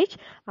കോളേജ്,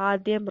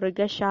 ആദ്യ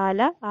മൃഗശാല,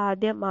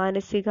 ആദ്യ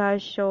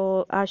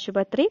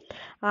ആശുപത്രി,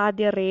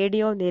 ആദ്യ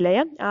റേഡിയോ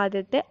നിലയം,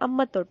 ആദ്യത്തെ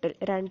അമ്മത്തൊട്ടിൽ.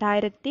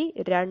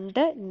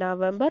 2002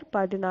 നവംബർ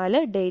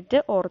 14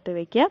 ഡേറ്റ് ഓർത്തു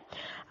വയ്ക്കുക.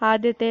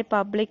 ആദ്യത്തെ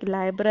public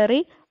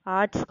library,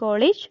 arts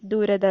college,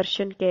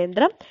 Doordarshan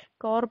കേന്ദ്രം.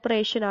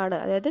 കോർപ്പറേഷനാണ്,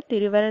 അതായത്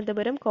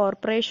തിരുവനന്തപുരം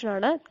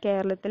കോർപ്പറേഷനാണ്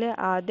കേരളത്തിലെ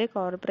ആദ്യ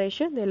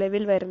കോർപ്പറേഷൻ,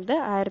 നിലവിൽ വരുന്നത്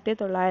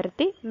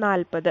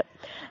 1940.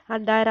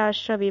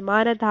 അന്താരാഷ്ട്ര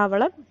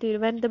വിമാനത്താവളം,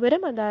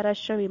 തിരുവനന്തപുരം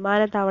അന്താരാഷ്ട്ര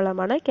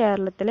വിമാനത്താവളമാണ്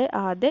കേരളത്തിലെ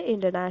ആദ്യ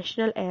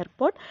ഇന്റർനാഷണൽ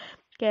എയർപോർട്ട്.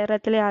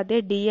 കേരളത്തിലെ ആദ്യ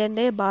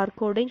DNA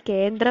ബാർകോഡിംഗ്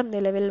കേന്ദ്രം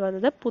നിലവിൽ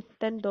വന്നത്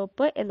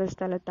പുത്തൻതോപ്പ് എന്ന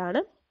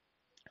സ്ഥലത്താണ്.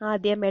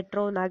 ആദ്യ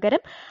മെട്രോ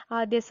നഗരം,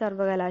 ആദ്യ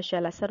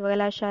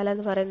സർവകലാശാല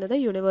എന്ന് പറയുന്നത്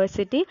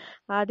യൂണിവേഴ്സിറ്റി.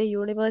 ആദ്യ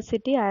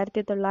യൂണിവേഴ്സിറ്റി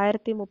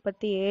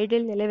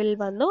 1937 നിലവിൽ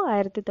വന്നു.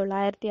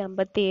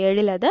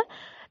 1957 അത്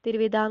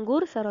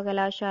തിരുവിതാംകൂർ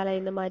സർവകലാശാല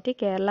എന്ന് മാറ്റി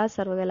കേരള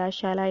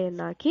സർവകലാശാല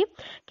എന്നാക്കി.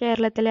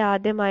 കേരളത്തിലെ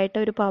ആദ്യമായിട്ട്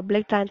ഒരു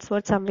പബ്ലിക്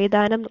ട്രാൻസ്പോർട്ട്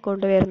സംവിധാനം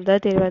കൊണ്ടുവരുന്നത്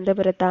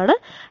തിരുവനന്തപുരത്താണ്.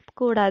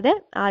 കൂടാതെ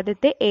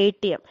ആദ്യത്തെ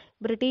ATM,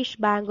 British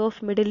bank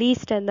of middle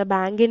east എന്ന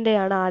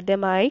ബാങ്കിൻ്റെയാണ്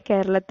ആദ്യമായി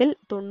കേരളത്തിൽ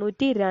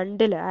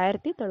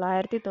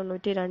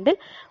 1992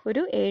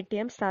 ഒരു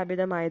ATM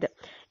സ്ഥാപിതമായത്.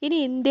 ഇനി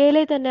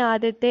ഇന്ത്യയിലെ തന്നെ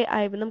ആദ്യത്തെ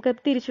നമുക്ക്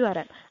തിരിച്ചു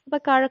വരാം. അപ്പൊ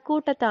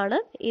കഴക്കൂട്ടത്താണ്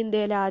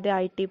ഇന്ത്യയിലെ ആദ്യ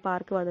IT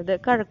പാർക്ക് വന്നത്.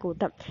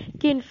 കഴക്കൂട്ടം.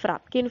 കിൻഫ്ര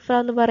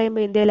എന്ന്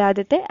പറയുമ്പോൾ ഇന്ത്യയിലെ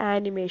ആദ്യത്തെ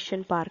animation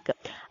park.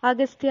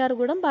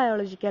 Agasthyarkoodam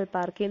biological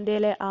park,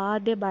 ഇന്ത്യയിലെ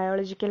ആദ്യ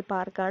ബയോളജിക്കൽ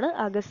പാർക്കാണ്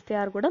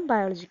അഗസ്ത്യാർകൂടം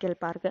ബയോളജിക്കൽ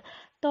പാർക്ക്.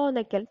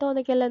 തോന്നയ്ക്കൽ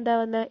എന്താ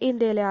വന്നത്?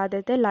 ഇന്ത്യയിലെ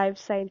ആദ്യത്തെ ലൈഫ്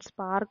സയൻസ്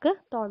പാർക്ക്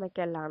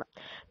തോന്നയ്ക്കലിലാണ്.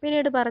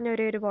 പിന്നീട് പറഞ്ഞ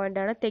ഒരു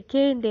പോയിന്റാണ്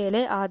തെക്കേ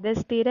ഇന്ത്യയിലെ ആദ്യ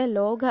സ്ഥിര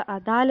ലോക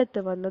അദാലത്ത്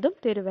വന്നതും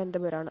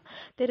തിരുവനന്തപുരമാണ്.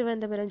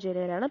 തിരുവനന്തപുരം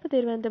ജില്ലയിലാണ്. അപ്പോൾ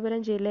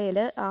തിരുവനന്തപുരം ജില്ലയിൽ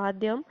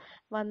ആദ്യം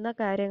വന്ന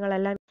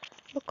കാര്യങ്ങളെല്ലാം.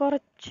 അപ്പോൾ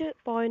കുറച്ച്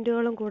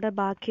പോയിന്റുകളും കൂടെ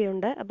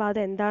ബാക്കിയുണ്ട്. അപ്പോൾ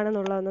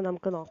അതെന്താണെന്നുള്ളതൊന്ന്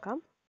നമുക്ക് നോക്കാം.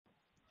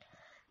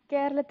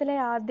 കേരളത്തിലെ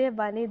ആദ്യ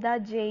വനിതാ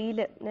ജയിൽ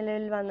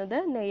നിലവിൽ വന്നത്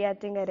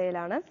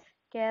നെയ്യാറ്റിൻകരയിലാണ്.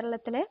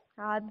 കേരളത്തിലെ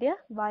ആദ്യ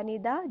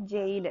വനിതാ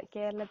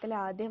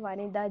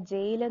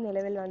ജയിൽ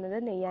നിലവിൽ വന്നത്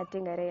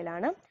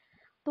നെയ്യാറ്റിൻകരയിലാണ്.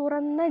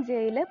 തുറന്ന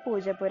ജയില്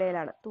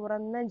പൂജപ്പുരയിലാണ്.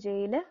 തുറന്ന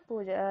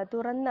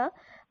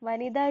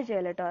വനിതാ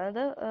ജയിൽ കേട്ടോ,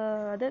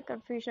 അത്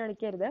കൺഫ്യൂഷൻ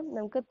അടിക്കരുത്.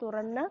 നമുക്ക്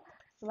തുറന്ന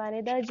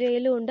വനിതാ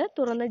ജയിലും ഉണ്ട്,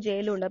 തുറന്ന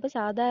ജയിലും ഉണ്ട്. അപ്പോൾ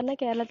സാധാരണ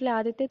കേരളത്തിലെ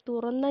ആദ്യത്തെ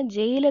തുറന്ന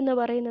ജയിൽ എന്ന്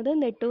പറയുന്നത്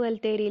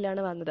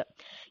നെട്ടുകൽത്തേരിയിലാണ് വന്നത്.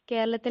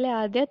 കേരളത്തിലെ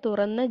ആദ്യ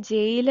തുറന്ന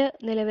ജയിൽ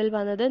നിലവിൽ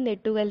വന്നത്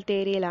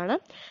നെട്ടുകൽത്തേരിയിലാണ്.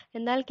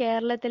 എന്നാൽ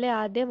കേരളത്തിലെ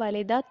ആദ്യ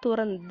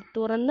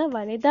തുറന്ന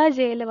വനിതാ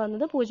ജയിൽ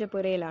വന്നത്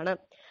പൂജപ്പുരയിലാണ്.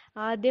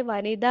 ആദ്യ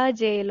വനിതാ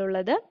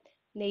ജയിലുള്ളത്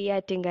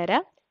നെയ്യാറ്റിൻകര,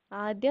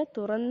 ആദ്യ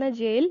തുറന്ന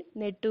ജയിൽ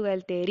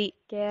നെട്ടുകൽത്തേരി.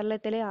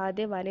 കേരളത്തിലെ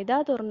ആദ്യ വനിതാ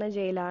തുറന്ന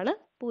ജയിലാണ്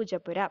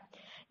പൂജപ്പുര.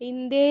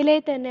 ഇന്ത്യയിലെ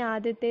തന്നെ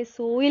ആദ്യത്തെ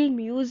സോയിൽ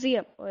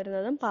മ്യൂസിയം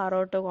വരുന്നതും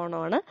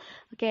പാറോട്ടുകോണമാണ്.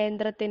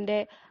 കേന്ദ്രത്തിന്റെ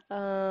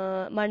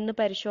മണ്ണ്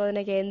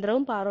പരിശോധന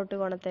കേന്ദ്രവും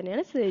പാറോട്ടുകോണം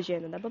തന്നെയാണ് സ്ഥിതി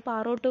ചെയ്യുന്നത്. അപ്പോൾ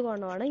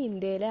പാറോട്ടുകോണമാണ്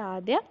ഇന്ത്യയിലെ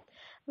ആദ്യ,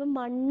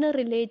 മണ്ണ്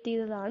റിലേറ്റ്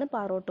ചെയ്തതാണ്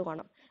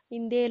പാറോട്ടുകോണം.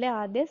 ഇന്ത്യയിലെ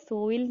ആദ്യ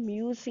സോയിൽ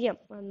മ്യൂസിയം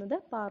വന്നത്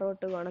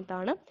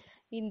പാറോട്ടുകോണത്താണ്.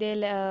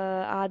 ഇന്ത്യയിലെ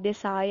ആദ്യ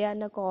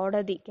സായാഹ്ന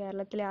കോടതി,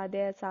 കേരളത്തിലെ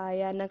ആദ്യ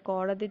സായാഹ്ന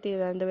കോടതി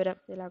തിരുവനന്തപുരം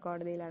ജില്ലാ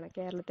കോടതിയിലാണ്.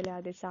 കേരളത്തിലെ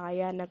ആദ്യ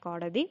സായാഹ്ന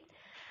കോടതി.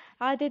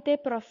 ആദ്യത്തെ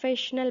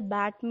പ്രൊഫഷണൽ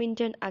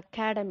ബാഡ്മിൻ്റൺ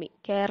അക്കാഡമി,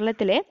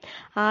 കേരളത്തിലെ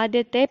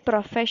ആദ്യത്തെ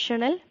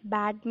പ്രൊഫഷണൽ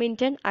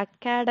ബാഡ്മിൻ്റൺ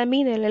അക്കാഡമി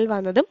നിലവിൽ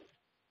വന്നതും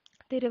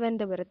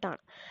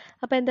തിരുവനന്തപുരത്താണ്.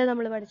 അപ്പോൾ എന്താ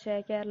നമ്മൾ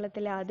പഠിച്ചത്?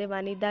 കേരളത്തിലെ ആദ്യ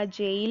വനിതാ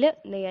ജയിൽ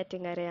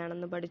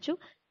നെയ്യാറ്റിൻകരയാണെന്ന് പഠിച്ചു.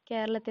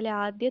 കേരളത്തിലെ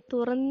ആദ്യ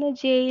തുറന്ന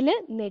ജയിൽ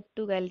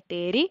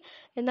നെട്ടുകൽത്തേരി.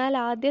 എന്നാൽ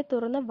ആദ്യ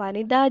തുറന്ന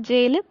വനിതാ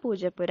ജയിൽ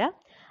പൂജപ്പുര.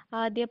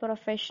 ആദ്യ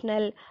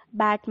പ്രൊഫഷണൽ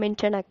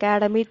ബാഡ്മിൻ്റൺ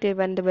അക്കാഡമി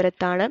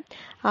തിരുവനന്തപുരത്താണ്.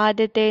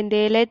 ആദ്യത്തെ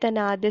ഇന്ത്യയിലെ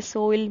തന്നെ ആദ്യ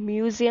സോയിൽ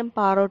മ്യൂസിയം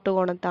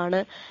പാറോട്ടുകോണത്താണ്.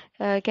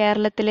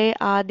 കേരളത്തിലെ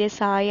ആദ്യ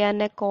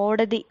സായാഹ്ന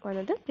കോടതി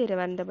വന്നത്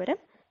തിരുവനന്തപുരം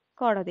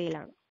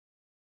കോടതിയിലാണ്.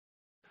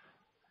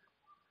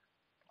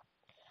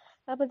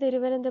 അപ്പോൾ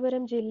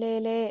തിരുവനന്തപുരം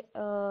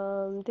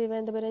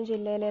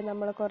ജില്ലയിലെ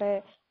നമ്മൾ കുറേ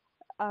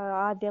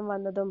ആദ്യം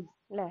വന്നത്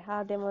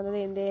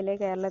ഇന്ത്യയിലെ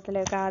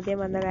കേരളത്തിലേക്ക് ആദ്യം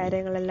വന്ന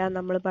കാര്യങ്ങളെല്ലാം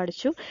നമ്മൾ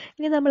പഠിച്ചു.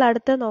 ഇനി നമ്മൾ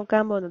അടുത്ത്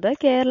നോക്കാൻ പോകുന്നത്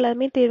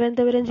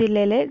തിരുവനന്തപുരം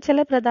ജില്ലയിലെ ചില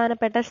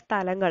പ്രധാനപ്പെട്ട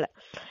സ്ഥലങ്ങൾ.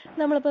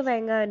 നമ്മളിപ്പോൾ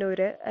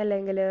വെങ്ങാനൂർ,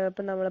 അല്ലെങ്കിൽ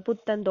ഇപ്പം നമ്മൾ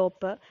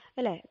പുത്തൻതോപ്പ്,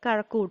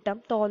 കഴക്കൂട്ടം,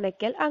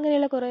 തോന്നയ്ക്കൽ,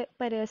 അങ്ങനെയുള്ള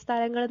കുറേ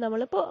സ്ഥലങ്ങൾ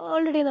നമ്മളിപ്പോൾ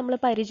ഓൾറെഡി നമ്മൾ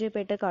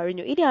പരിചയപ്പെട്ട്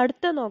കഴിഞ്ഞു. ഇനി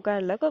അടുത്ത്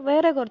നോക്കാനുള്ള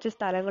വേറെ കുറച്ച്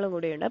സ്ഥലങ്ങളും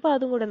കൂടിയുണ്ട്. അപ്പോൾ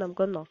അതും കൂടെ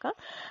നമുക്കൊന്ന് നോക്കാം.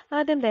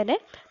 ആദ്യം തന്നെ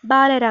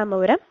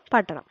ബാലരാമപുരം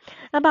പട്ടണം.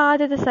 അപ്പോൾ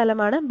ആദ്യത്തെ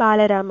സ്ഥലമാണ്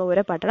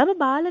ബാലരാമപുരം പട്ടണം. അപ്പോൾ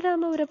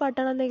ബാലരാമപുരം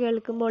പട്ടണം എന്ന്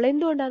കേൾക്കുമ്പോൾ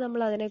എന്തുകൊണ്ടാണ്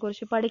നമ്മൾ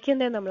അതിനെക്കുറിച്ച്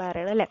പഠിക്കുന്നതെന്ന് നമ്മൾ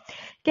അറിയണം, അല്ലേ?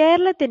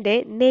 കേരളത്തിൻ്റെ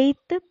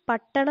നെയ്ത്ത്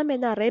പട്ടണം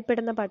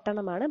എന്നറിയപ്പെടുന്ന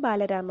പട്ടണമാണ്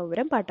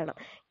ബാലരാമപുരം പട്ടണം.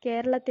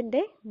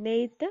 കേരളത്തിൻ്റെ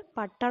നെയ്ത്ത്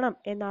പട്ടണം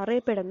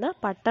എന്നറിയപ്പെടുന്ന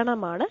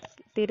പട്ടണമാണ്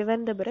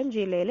തിരുവനന്തപുരം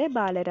ജില്ലയിലെ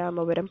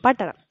ബാലരാമപുരം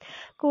പട്ടണം.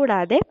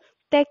 കൂടാതെ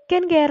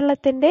തെക്കൻ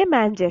കേരളത്തിന്റെ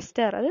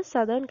മാഞ്ചസ്റ്റർ, അത്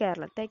സദേൺ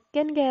കേരളം,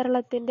 തെക്കൻ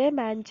കേരളത്തിന്റെ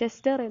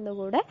മാഞ്ചസ്റ്റർ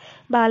എന്നുകൂടെ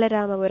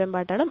ബാലരാമപുരം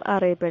പട്ടണം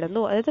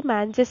അറിയപ്പെടുന്നു. അതായത്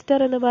മാഞ്ചസ്റ്റർ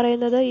എന്ന്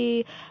പറയുന്നത് ഈ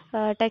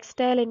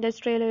ടെക്സ്റ്റൈൽ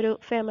ഇൻഡസ്ട്രിയിൽ ഒരു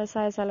ഫേമസ്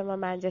ആയ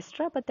സ്ഥലമാണ്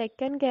മാഞ്ചസ്റ്റർ. അപ്പോൾ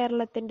തെക്കൻ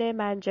കേരളത്തിന്റെ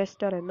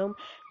മാഞ്ചസ്റ്റർ എന്നും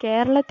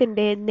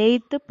കേരളത്തിന്റെ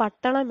നെയ്ത്ത്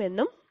പട്ടണം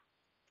എന്നും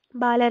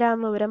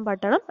ബാലരാമപുരം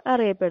പട്ടണം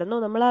അറിയപ്പെടുന്നു.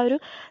 നമ്മൾ ആ ഒരു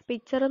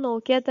പിക്ചർ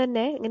നോക്കിയാൽ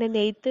തന്നെ ഇങ്ങനെ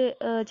നെയ്ത്ത്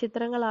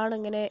ചിത്രങ്ങളാണ്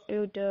ഇങ്ങനെ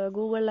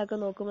ഗൂഗിളിലൊക്കെ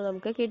നോക്കുമ്പോൾ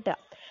നമുക്ക് കിട്ടുക.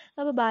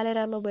 അപ്പോൾ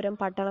ബാലരാമപുരം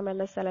പട്ടണം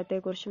എന്ന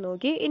സ്ഥലത്തെക്കുറിച്ച്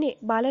നോക്കി. ഇനി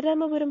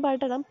ബാലരാമപുരം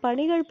പട്ടണം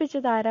പണി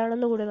കഴിപ്പിച്ചത്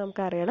ആരാണെന്ന് കൂടി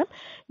നമുക്കറിയണം.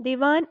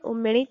 ദിവാൻ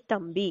ഉമ്മിണി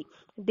തമ്പി.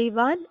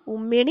 ദിവാൻ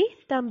ഉമ്മിണി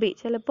തമ്പി.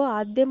 ചിലപ്പോൾ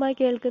ആദ്യമായി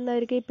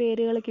കേൾക്കുന്നവർക്ക് ഈ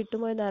പേരുകൾ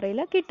കിട്ടുമോ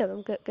എന്നറിയില്ല. കിട്ടും,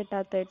 നമുക്ക്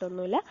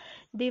കിട്ടാത്തതായിട്ടൊന്നുമില്ല.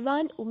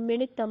 ദിവാൻ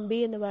ഉമ്മിണി തമ്പി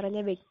എന്ന് പറഞ്ഞ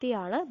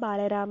വ്യക്തിയാണ്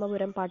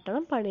ബാലരാമപുരം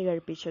പട്ടണം പണി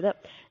കഴിപ്പിച്ചത്.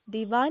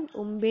 ദിവാൻ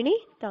ഉമ്മിണി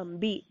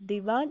തമ്പി.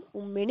 ദിവാൻ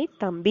ഉമ്മിണി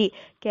തമ്പി.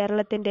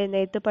 കേരളത്തിന്റെ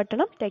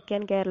നെയ്ത്തുപട്ടണം,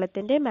 തെക്കൻ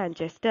കേരളത്തിന്റെ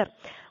മാഞ്ചസ്റ്റർ.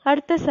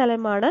 അടുത്ത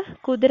സ്ഥലമാണ്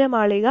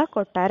കുതിരമാളിക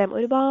കൊട്ടാരം.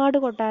 ഒരുപാട്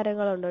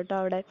കൊട്ടാരങ്ങളുണ്ട് കേട്ടോ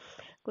അവിടെ.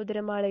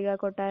 കുതിരമാളിക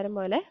കൊട്ടാരം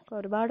പോലെ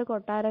ഒരുപാട്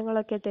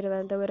കൊട്ടാരങ്ങളൊക്കെ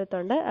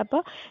തിരുവനന്തപുരത്തുണ്ട്.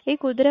 അപ്പോൾ ഈ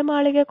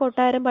കുതിരമാളിക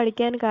കൊട്ടാരം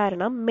പഠിക്കാൻ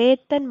കാരണം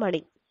മേത്തൻ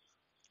മണി.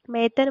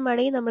 മേത്തൻ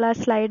മണി നമ്മൾ ആ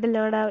സ്ലൈഡിൽ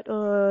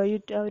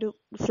ഒരു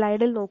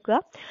സ്ലൈഡിൽ നോക്കുക.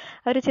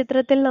 ഒരു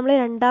ചിത്രത്തിൽ നമ്മൾ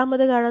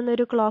രണ്ടാമത് കാണുന്ന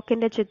ഒരു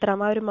ക്ലോക്കിന്റെ ചിത്രം,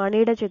 ആ ഒരു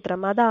മണിയുടെ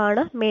ചിത്രം,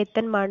 അതാണ്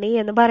മേത്തൻ മണി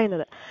എന്ന്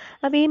പറയുന്നത്.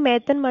 അപ്പോൾ ഈ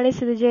മേത്തൻ മണി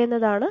സ്ഥിതി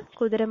ചെയ്യുന്നതാണ്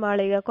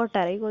കുതിരമാളിക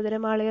കൊട്ടാരം. ഈ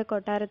കുതിരമാളിക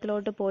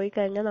കൊട്ടാരത്തിലോട്ട് പോയി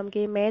കഴിഞ്ഞാൽ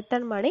നമുക്ക് ഈ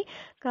മേത്തൻ മണി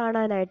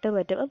കാണാനായിട്ട്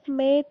പറ്റും. അപ്പം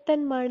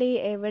മേത്തൻ മണി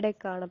എവിടെ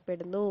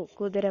കാണപ്പെടുന്നു?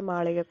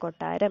 കുതിരമാളിക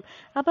കൊട്ടാരം.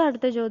 അപ്പോൾ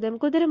അടുത്ത ചോദ്യം,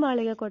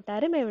 കുതിരമാളിക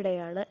കൊട്ടാരം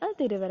എവിടെയാണ്? അത്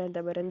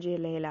തിരുവനന്തപുരം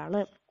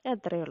ജില്ലയിലാണ്.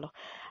 അത്രയേ ഉള്ളൂ.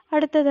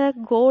 അടുത്തത്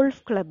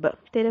ഗോൾഫ് ക്ലബ്ബ്.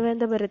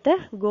 തിരുവനന്തപുരത്ത്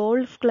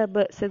ഗോൾഫ്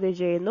ക്ലബ്ബ് സ്ഥിതി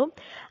ചെയ്യുന്നു.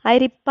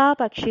 അരിപ്പ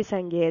പക്ഷി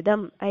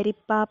സങ്കേതം.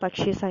 അരിപ്പ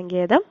പക്ഷി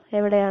സങ്കേതം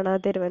എവിടെയാണ്?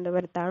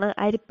 തിരുവനന്തപുരത്താണ്.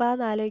 അരിപ്പ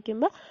എന്ന്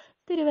ആലോചിക്കുമ്പോൾ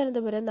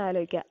തിരുവനന്തപുരം എന്ന്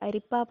ആലോചിക്കുക.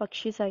 അരിപ്പ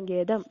പക്ഷി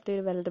സങ്കേതം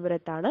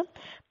തിരുവനന്തപുരത്താണ്.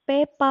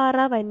 പേപ്പാറ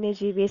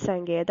വന്യജീവി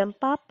സങ്കേതം.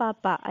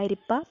 പാപ്പാപ്പ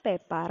അരിപ്പ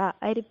പേപ്പാറ.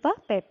 അരിപ്പ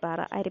പേപ്പാറ.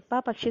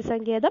 അരിപ്പ പക്ഷി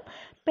സങ്കേതം,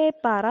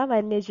 പേപ്പാറ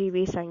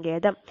വന്യജീവി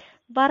സങ്കേതം.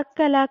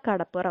 വർക്കല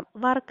കടപ്പുറം.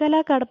 വർക്കല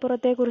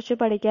കടപ്പുറത്തെ കുറിച്ച്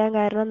പഠിക്കാൻ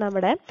കാരണം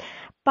നമ്മുടെ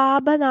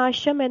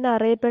പാപനാശം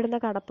എന്നറിയപ്പെടുന്ന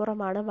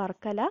കടപ്പുറമാണ്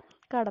വർക്കല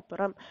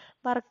കടപ്പുറം.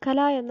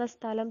 വർക്കല എന്ന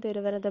സ്ഥലം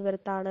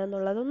തിരുവനന്തപുരത്താണ്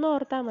എന്നുള്ളതൊന്ന്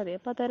ഓർത്താൽ മതി,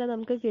 അപ്പോൾ തന്നെ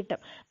നമുക്ക് കിട്ടും.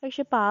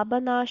 പക്ഷെ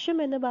പാപനാശം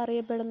എന്ന്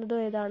പറയപ്പെടുന്നത്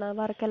ഏതാണ്?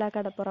 വർക്കല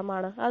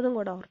കടപ്പുറമാണ്. അതും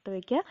കൂടെ ഓർത്ത്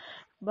വയ്ക്കുക.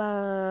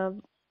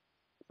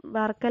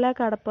 വർക്കല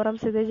കടപ്പുറം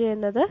സ്ഥിതി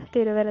ചെയ്യുന്നത്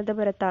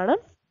തിരുവനന്തപുരത്താണ്.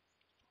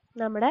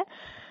 നമ്മുടെ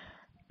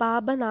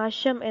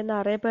പാപനാശം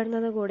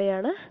എന്നറിയപ്പെടുന്നത്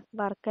കൂടെയാണ്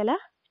വർക്കല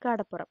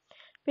കടപ്പുറം.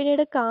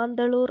 പിന്നീട്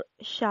കാന്തളൂർ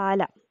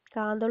ശാല.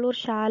 കാന്തളൂർ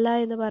ശാല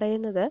എന്ന്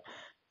പറയുന്നത്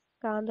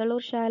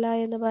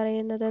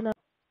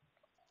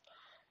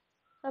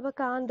അപ്പോൾ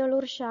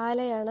കാന്തളൂർ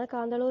ശാലയാണ്.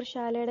 കാന്തളൂർ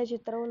ശാലയുടെ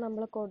ചിത്രവും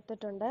നമ്മൾ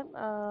കൊടുത്തിട്ടുണ്ട്.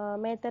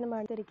 മേത്തൻ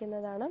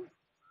മണിത്തിരിക്കുന്നതാണ്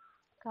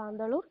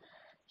കാന്തളൂർ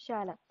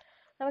ശാല.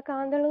 അപ്പോൾ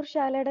കാന്തളൂർ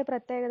ശാലയുടെ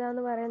പ്രത്യേകത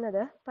എന്ന്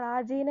പറയുന്നത്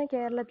പ്രാചീന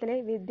കേരളത്തിലെ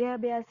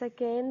വിദ്യാഭ്യാസ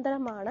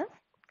കേന്ദ്രമാണ്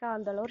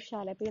കാന്തളൂർ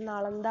ശാല. ഇപ്പോൾ ഈ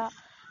നളന്ദ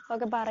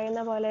ഒക്കെ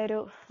പറയുന്ന പോലെ ഒരു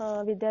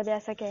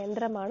വിദ്യാഭ്യാസ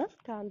കേന്ദ്രമാണ്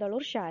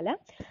കാന്തളൂർ ശാല.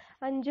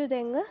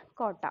 അഞ്ചുതെങ്ങ്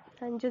കോട്ട.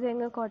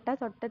 അഞ്ചുതെങ്ങ് കോട്ട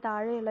തൊട്ട്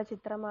താഴെയുള്ള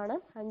ചിത്രമാണ്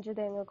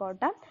അഞ്ചുതെങ്ങ്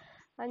കോട്ട.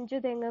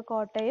 അഞ്ചുതെങ്ങ്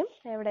കോട്ടയും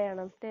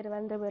എവിടെയാണ്?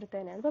 തിരുവനന്തപുരത്ത്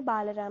തന്നെയാണ്. ഇപ്പോൾ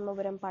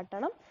ബാലരാമപുരം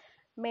പട്ടണം,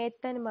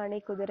 മേത്തൻ മണി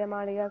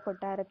കുതിരമാളിക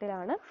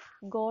കൊട്ടാരത്തിലാണ്.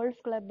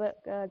 ഗോൾഫ് ക്ലബ്ബ്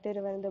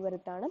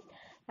തിരുവനന്തപുരത്താണ്.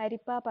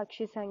 അരിപ്പ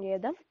പക്ഷി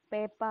സങ്കേതം,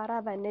 പേപ്പാറ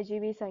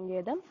വന്യജീവി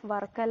സങ്കേതം,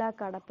 വർക്കല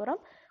കടപ്പുറം,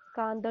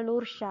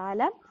 കാന്തളൂർ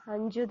ശാല,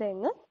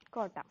 അഞ്ചുതെങ്ങ്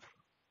കോട്ട.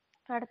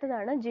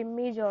 അടുത്തതാണ്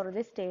ജിമ്മി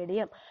ജോർജ്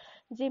സ്റ്റേഡിയം.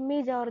 ജിമ്മി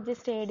ജോർജ്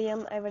സ്റ്റേഡിയം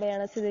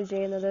എവിടെയാണ് സ്ഥിതി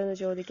ചെയ്യുന്നത് എന്ന്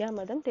ചോദിക്കാം.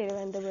 അതും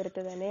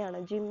തിരുവനന്തപുരത്ത് തന്നെയാണ്.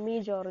 ജിമ്മി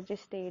ജോർജ്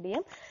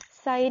സ്റ്റേഡിയം.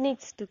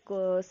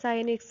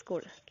 സൈനിക്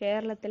സ്കൂൾ.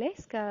 കേരളത്തിലെ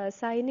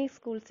സൈനിക്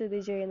സ്കൂൾ സ്ഥിതി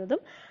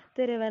ചെയ്യുന്നതും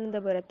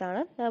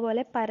തിരുവനന്തപുരത്താണ്.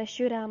 അതുപോലെ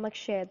പരശുരാമ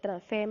ക്ഷേത്രം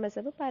ഫേമസ്.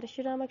 അപ്പോൾ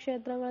പരശുരാമ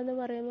ക്ഷേത്രങ്ങൾ എന്ന്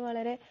പറയുമ്പോൾ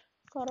വളരെ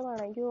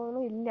കുറവാണ്, എനിക്ക്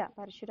തോന്നുന്നു ഇല്ല.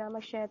 പരശുരാമ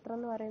ക്ഷേത്രം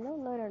എന്ന് പറയുന്നത്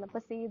ഒന്നോരാണ്.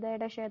 അപ്പോൾ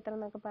സീതയുടെ ക്ഷേത്രം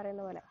എന്നൊക്കെ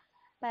പറയുന്ന പോലെ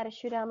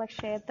പരശുരാമ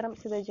ക്ഷേത്രം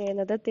സ്ഥിതി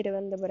ചെയ്യുന്നത്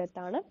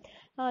തിരുവനന്തപുരത്താണ്.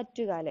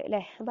 ആറ്റുകാൽ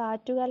അല്ലേ? അപ്പോൾ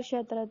ആറ്റുകാൽ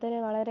ക്ഷേത്രത്തിന്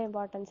വളരെ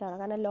ഇമ്പോർട്ടൻസ് ആണ്.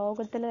 കാരണം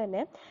ലോകത്തിൽ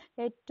തന്നെ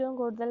ഏറ്റവും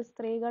കൂടുതൽ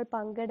സ്ത്രീകൾ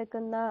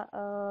പങ്കെടുക്കുന്ന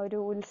ഒരു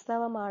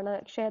ഉത്സവമാണ്,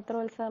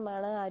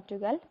 ക്ഷേത്രോത്സവമാണ്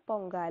ആറ്റുകാൽ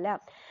പൊങ്കാല.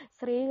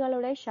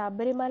 സ്ത്രീകളുടെ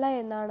ശബരിമല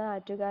എന്നാണ്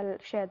ആറ്റുകാൽ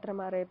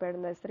ക്ഷേത്രം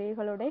അറിയപ്പെടുന്നത്.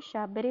 സ്ത്രീകളുടെ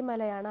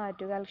ശബരിമലയാണ്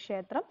ആറ്റുകാൽ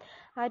ക്ഷേത്രം.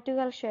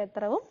 ആറ്റുകാൽ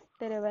ക്ഷേത്രവും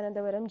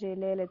തിരുവനന്തപുരം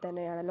ജില്ലയിൽ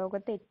തന്നെയാണ്.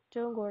 ലോകത്തെ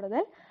ഏറ്റവും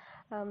കൂടുതൽ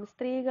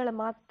സ്ത്രീകൾ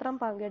മാത്രം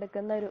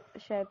പങ്കെടുക്കുന്ന ഒരു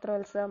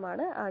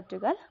ക്ഷേത്രോത്സവമാണ്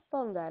ആറ്റുകാൽ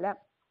പൊങ്കാല.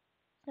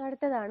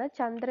 അടുത്തതാണ്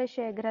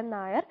ചന്ദ്രശേഖരൻ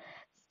നായർ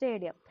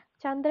സ്റ്റേഡിയം.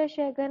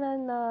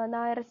 ചന്ദ്രശേഖരൻ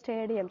നായർ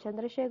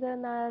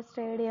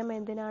സ്റ്റേഡിയം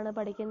എന്തിനാണ്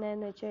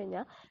പഠിക്കുന്നതെന്ന് വെച്ച്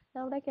കഴിഞ്ഞാൽ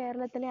നമ്മുടെ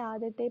കേരളത്തിലെ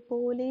ആദ്യത്തെ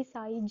പോലീസ്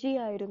IG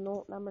ആയിരുന്നു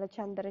നമ്മുടെ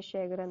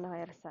ചന്ദ്രശേഖരൻ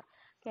നായർ സർ.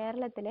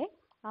 കേരളത്തിലെ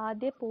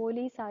ആദ്യ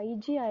പോലീസ്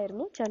IG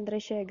ആയിരുന്നു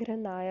ചന്ദ്രശേഖരൻ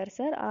നായർ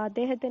സർ.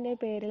 അദ്ദേഹത്തിൻ്റെ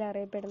പേരിൽ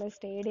അറിയപ്പെടുന്ന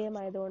സ്റ്റേഡിയം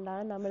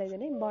ആയതുകൊണ്ടാണ് നമ്മൾ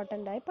ഇതിനെ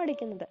ഇമ്പോർട്ടൻ്റ് ആയി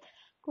പഠിക്കുന്നത്.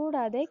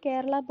 കൂടാതെ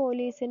കേരള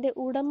പോലീസിന്റെ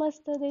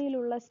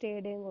ഉടമസ്ഥതയിലുള്ള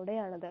സ്റ്റേഡിയം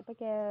കൂടെയാണത്. അപ്പോൾ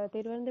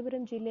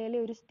തിരുവനന്തപുരം ജില്ലയിലെ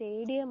ഒരു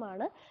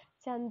സ്റ്റേഡിയമാണ്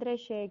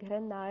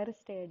ചന്ദ്രശേഖരൻ നായർ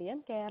സ്റ്റേഡിയം.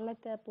 കേരള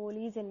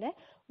പോലീസിന്റെ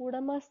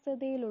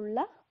ഉടമസ്ഥതയിലുള്ള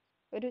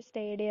ഒരു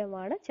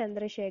സ്റ്റേഡിയമാണ്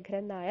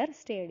ചന്ദ്രശേഖരൻ നായർ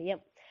സ്റ്റേഡിയം.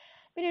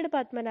 പിന്നീട്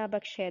പത്മനാഭ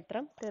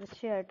ക്ഷേത്രം,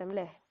 തീർച്ചയായിട്ടും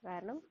അല്ലേ,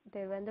 കാരണം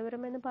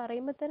തിരുവനന്തപുരം എന്ന്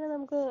പറയുമ്പോൾ തന്നെ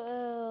നമുക്ക്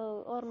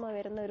ഓർമ്മ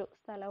വരുന്ന ഒരു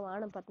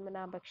സ്ഥലമാണ്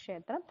പത്മനാഭ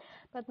ക്ഷേത്രം.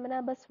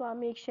 പത്മനാഭ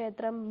സ്വാമി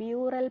ക്ഷേത്രം,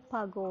 mural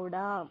pagoda,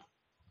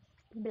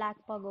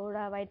 black pagoda,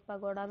 white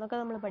pagoda എന്നൊക്കെ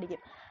നമ്മൾ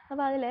പഠിക്കും.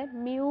 അപ്പോൾ അതിൽ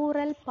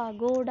മ്യൂറൽ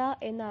പഗോഡ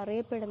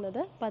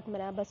എന്നറിയപ്പെടുന്നത്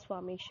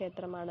പത്മനാഭസ്വാമി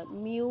ക്ഷേത്രമാണ്.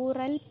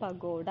 മ്യൂറൽ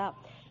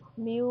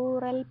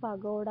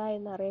പഗോഡ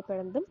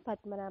എന്നറിയപ്പെടുന്നതും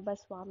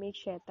പത്മനാഭസ്വാമി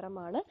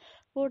ക്ഷേത്രമാണ്.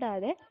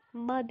 കൂടാതെ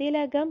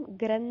മതിലകം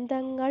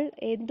ഗ്രന്ഥങ്ങൾ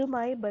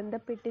എന്തുമായി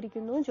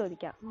ബന്ധപ്പെട്ടിരിക്കുന്നു എന്ന്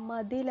ചോദിക്കാം.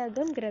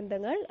 മതിലകം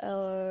ഗ്രന്ഥങ്ങൾ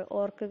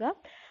ഓർക്കുക,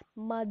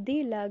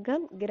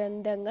 മതിലകം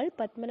ഗ്രന്ഥങ്ങൾ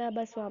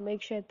പത്മനാഭസ്വാമി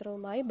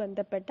ക്ഷേത്രവുമായി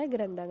ബന്ധപ്പെട്ട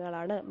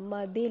ഗ്രന്ഥങ്ങളാണ്.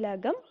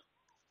 മതിലകം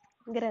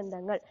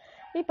ഗ്രന്ഥങ്ങൾ.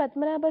 ഈ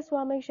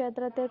പത്മനാഭസ്വാമി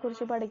ക്ഷേത്രത്തെ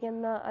കുറിച്ച്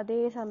പഠിക്കുന്ന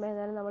അതേ സമയം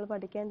തന്നെ നമ്മൾ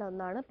പഠിക്കേണ്ട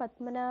ഒന്നാണ്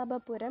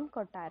പത്മനാഭപുരം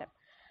കൊട്ടാരം.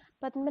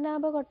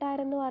 പത്മനാഭ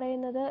കൊട്ടാരം എന്ന്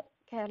പറയുന്നത്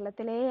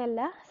കേരളത്തിലെയല്ല,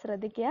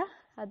 ശ്രദ്ധിക്കുക,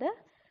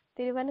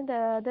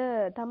 അത്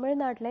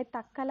തമിഴ്നാട്ടിലെ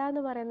തക്കല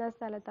എന്ന് പറയുന്ന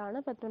സ്ഥലത്താണ്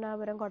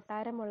പത്മനാഭപുരം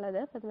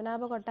കൊട്ടാരമുള്ളത്.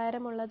 പത്മനാഭ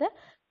കൊട്ടാരമുള്ളത്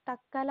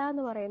തക്കല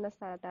എന്ന് പറയുന്ന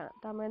സ്ഥലത്താണ്,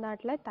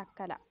 തമിഴ്നാട്ടിലെ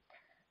തക്കല.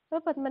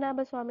 അപ്പോൾ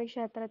പത്മനാഭസ്വാമി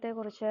ക്ഷേത്രത്തെ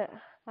കുറിച്ച്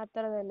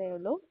അത്ര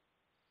തന്നെയുള്ളൂ.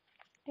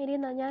 ഇനി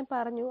ഞാൻ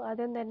പറഞ്ഞു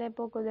ആദ്യം തന്നെ,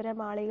 ഇപ്പോൾ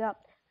കുതിരമാളിക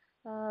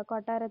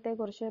കൊട്ടാരത്തെ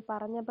കുറിച്ച്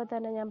പറഞ്ഞപ്പോൾ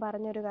തന്നെ ഞാൻ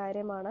പറഞ്ഞൊരു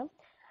കാര്യമാണ്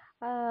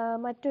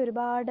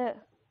മറ്റൊരുപാട്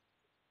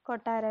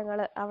കൊട്ടാരങ്ങൾ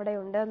അവിടെ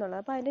ഉണ്ട് എന്നുള്ളത്.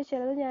 അപ്പോൾ അതിൻ്റെ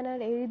ചിലത് ഞാൻ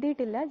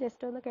എഴുതിയിട്ടില്ല,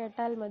 ജസ്റ്റ് ഒന്ന്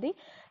കേട്ടാൽ മതി.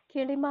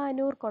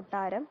 കിളിമാനൂർ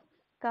കൊട്ടാരം,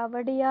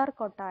 കവടിയാർ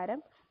കൊട്ടാരം,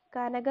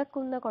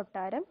 കനകക്കുന്ന്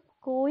കൊട്ടാരം,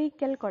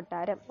 കോയിക്കൽ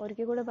കൊട്ടാരം.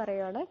 ഒരിക്കൽ കൂടി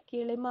പറയുകയാണ്: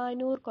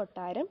 കിളിമാനൂർ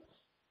കൊട്ടാരം,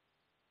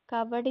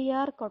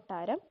 കവടിയാർ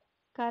കൊട്ടാരം,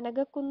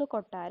 കനകക്കുന്ന്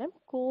കൊട്ടാരം,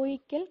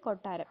 കോയിക്കൽ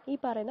കൊട്ടാരം. ഈ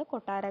പറയുന്ന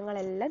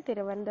കൊട്ടാരങ്ങളെല്ലാം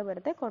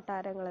തിരുവനന്തപുരത്തെ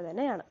കൊട്ടാരങ്ങൾ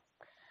തന്നെയാണ്.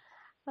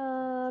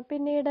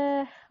 പിന്നീട്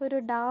ഒരു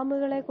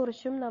ഡാമുകളെ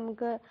കുറിച്ചും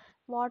നമുക്ക്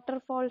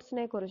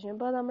വാട്ടർഫോൾസിനെ കുറിച്ചും.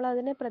 ഇപ്പോൾ നമ്മൾ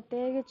അതിന്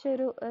പ്രത്യേകിച്ച്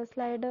ഒരു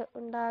സ്ലൈഡ്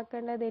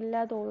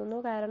ഉണ്ടാക്കേണ്ടതില്ല തോന്നുന്നു,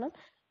 കാരണം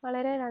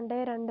വളരെ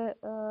രണ്ട്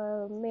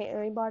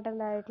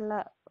ഇമ്പോർട്ടൻ്റ് ആയിട്ടുള്ള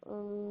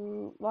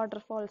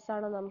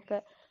വാട്ടർഫോൾസാണ് നമുക്ക്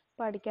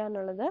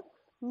പഠിക്കാനുള്ളത്.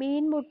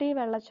 മീൻമുട്ടി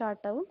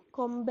വെള്ളച്ചാട്ടവും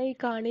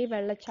കൊമ്പൈക്കാണി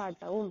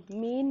വെള്ളച്ചാട്ടവും.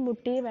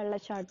 മീൻമുട്ടി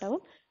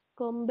വെള്ളച്ചാട്ടവും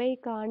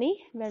കൊമ്പൈക്കാണി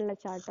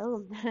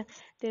വെള്ളച്ചാട്ടവും.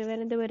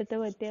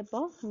 തിരുവനന്തപുരത്ത്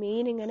എത്തിയപ്പോൾ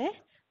മീൻ ഇങ്ങനെ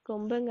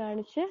കൊമ്പും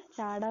കാണിച്ച്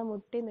ചാടാൻ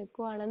മുട്ടി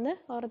നിൽക്കുവാണെന്ന്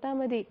ഓർത്താൽ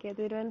മതി.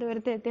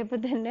 തിരുവനന്തപുരത്ത് എത്തിയപ്പോൾ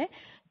തന്നെ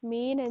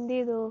മീൻ എന്ത്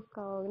ചെയ്തു?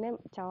 ഇങ്ങനെ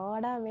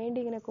ചാടാൻ വേണ്ടി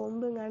ഇങ്ങനെ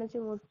കൊമ്പും കാണിച്ച്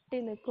മുട്ടി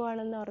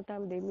നിൽക്കുവാണെന്ന് ഓർത്താൽ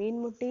മതി.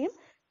 മീൻമുട്ടിയും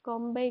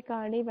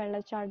കൊമ്പൈക്കാണി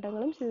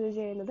വെള്ളച്ചാട്ടങ്ങളും സ്ഥിതി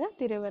ചെയ്യുന്നത്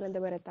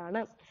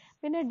തിരുവനന്തപുരത്താണ്.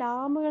 പിന്നെ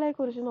ഡാമുകളെ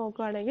കുറിച്ച്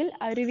നോക്കുകയാണെങ്കിൽ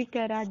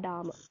അരുവിക്കര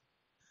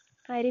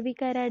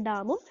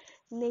ഡാമും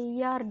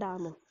നെയ്യാർ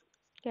ഡാമും.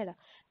 കേട്ടോ,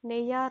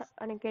 നെയ്യാർ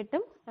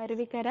അണക്കെട്ടും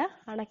അരുവിക്കര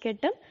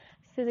അണക്കെട്ടും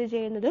സ്ഥിതി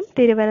ചെയ്യുന്നതും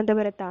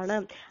തിരുവനന്തപുരത്താണ്.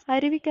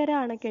 അരുവിക്കര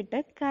അണക്കെട്ട്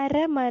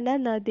കരമന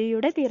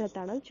നദിയുടെ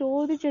തീരത്താണ്.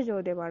 ചോദിച്ച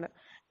ചോദ്യമാണ്.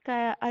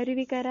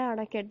 അരുവിക്കര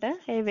അണക്കെട്ട്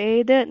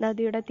ഏത്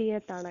നദിയുടെ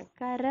തീരത്താണ്?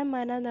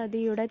 കരമന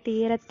നദിയുടെ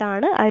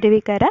തീരത്താണ്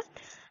അരുവിക്കര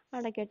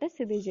അണക്കെട്ട്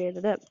സ്ഥിതി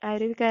ചെയ്യുന്നത്.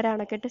 അരുവിക്കര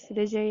അണക്കെട്ട്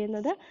സ്ഥിതി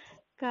ചെയ്യുന്നത്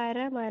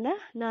കരമന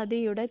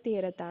നദിയുടെ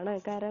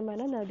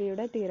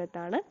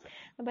തീരത്താണ്.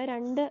 അപ്പോൾ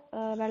രണ്ട്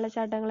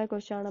വെള്ളച്ചാട്ടങ്ങളെ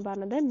കുറിച്ചാണ്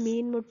പറഞ്ഞത്: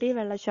 മീൻമുട്ടി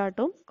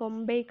വെള്ളച്ചാട്ടവും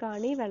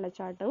കൊമ്പൈക്കാണി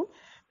വെള്ളച്ചാട്ടവും.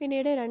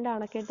 പിന്നീട് രണ്ട്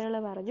അണക്കെട്ടുകൾ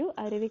പറഞ്ഞു: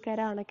 അരുവിക്കര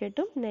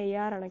അണക്കെട്ടും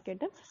നെയ്യാർ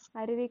അണക്കെട്ടും.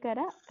 അരുവിക്കര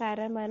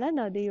കരമന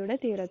നദിയുടെ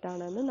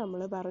തീരത്താണെന്ന്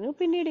നമ്മൾ പറഞ്ഞു.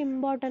 പിന്നീട്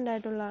ഇമ്പോർട്ടൻ്റ്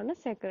ആയിട്ടുള്ളതാണ്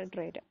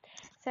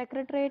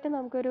സെക്രട്ടേറിയറ്റ്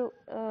നമുക്കൊരു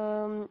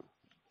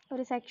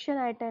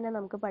സെക്ഷനായിട്ട് തന്നെ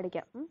നമുക്ക്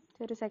പഠിക്കാം.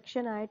 ഒരു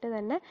സെക്ഷനായിട്ട്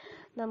തന്നെ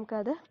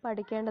നമുക്കത്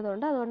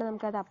പഠിക്കേണ്ടതുണ്ട്, അതുകൊണ്ട്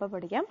നമുക്കത് അപ്പം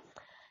പഠിക്കാം.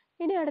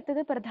 ഇനി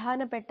അടുത്തത്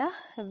പ്രധാനപ്പെട്ട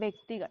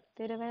വ്യക്തികൾ.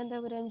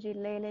 തിരുവനന്തപുരം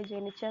ജില്ലയിൽ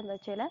ജനിച്ച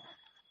ചില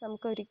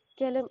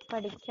നമുക്കൊരിക്കലും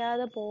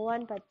പഠിക്കാതെ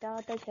പോവാൻ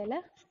പറ്റാത്ത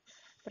ചില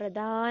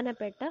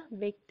പ്രധാനപ്പെട്ട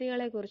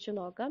വ്യക്തികളെ കുറിച്ച്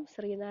നോക്കാം.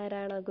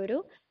 ശ്രീനാരായണ ഗുരു,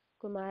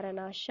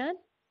 കുമാരനാശാൻ,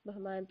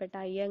 ബഹുമാനപ്പെട്ട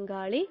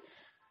അയ്യങ്കാളി,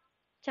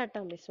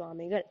 ചട്ടമ്പി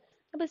സ്വാമികൾ.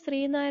 അപ്പോൾ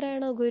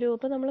ശ്രീനാരായണ ഗുരു,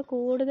 ഇപ്പോൾ നമ്മൾ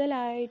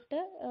കൂടുതലായിട്ട്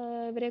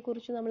ഇവരെ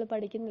കുറിച്ച് നമ്മൾ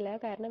പഠിക്കുന്നില്ല,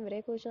 കാരണം ഇവരെ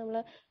കുറിച്ച് നമ്മൾ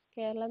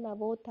കേരള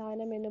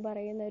നവോത്ഥാനം എന്ന്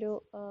പറയുന്ന ഒരു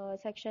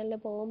സെക്ഷനിൽ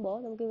പോകുമ്പോൾ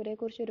നമുക്ക്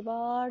ഇവരെക്കുറിച്ച്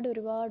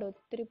ഒരുപാട്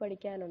ഒത്തിരി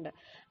പഠിക്കാനുണ്ട്.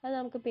 അത്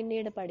നമുക്ക്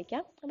പിന്നീട്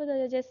പഠിക്കാം. അപ്പോൾ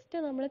ജസ്റ്റ്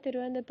നമ്മൾ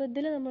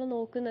ഇതിൽ നമ്മൾ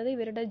നോക്കുന്നത്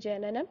ഇവരുടെ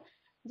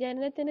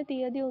ജനനത്തിന്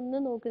തീയതി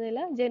ഒന്നും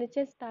നോക്കുന്നില്ല, ജനിച്ച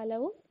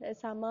സ്ഥലവും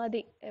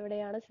സമാധി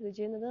എവിടെയാണ് സ്ഥിതി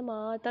ചെയ്യുന്നത്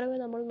മാത്രമേ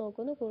നമ്മൾ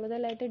നോക്കുന്നു.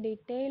 കൂടുതലായിട്ട്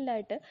ഡീറ്റെയിൽഡ്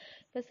ആയിട്ട്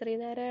ഇപ്പോൾ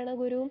ശ്രീനാരായണ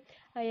ഗുരുവും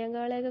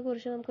അയ്യങ്കാളിയൊക്കെ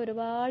കുറിച്ച് നമുക്ക്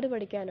ഒരുപാട്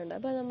പഠിക്കാനുണ്ട്.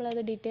 അപ്പോൾ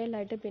നമ്മളത് ഡീറ്റെയിൽഡ്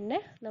ആയിട്ട് പിന്നെ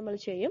നമ്മൾ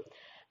ചെയ്യും.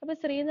 അപ്പോൾ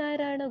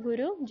ശ്രീനാരായണ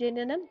ഗുരു,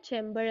 ജനനം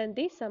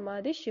ചെമ്പഴന്തി,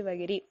 സമാധി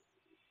ശിവഗിരി.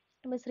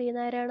 അപ്പോൾ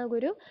ശ്രീനാരായണ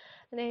ഗുരു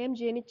അദ്ദേഹം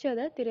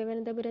ജനിച്ചത്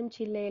തിരുവനന്തപുരം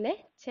ജില്ലയിലെ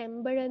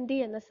ചെമ്പഴന്തി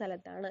എന്ന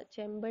സ്ഥലത്താണ്.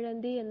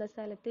 ചെമ്പഴന്തി എന്ന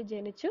സ്ഥലത്ത്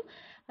ജനിച്ചു.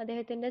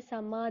 അദ്ദേഹത്തിൻ്റെ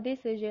സമാധി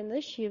സ്ഥിതി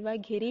ചെയ്യുന്നത്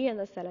ശിവഗിരി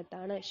എന്ന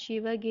സ്ഥലത്താണ്.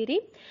 ശിവഗിരി.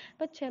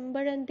 അപ്പോൾ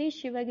ചെമ്പഴന്തി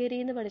ശിവഗിരി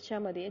എന്ന്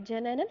പഠിച്ചാൽ മതി.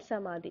 ജനനം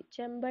സമാധി.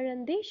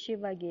 ചെമ്പഴന്തി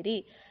ശിവഗിരി.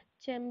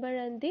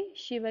 ചെമ്പഴന്തി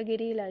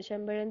ശിവഗിരിയിലാണ്.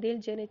 ചെമ്പഴന്തിയിൽ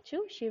ജനിച്ചു,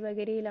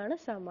 ശിവഗിരിയിലാണ്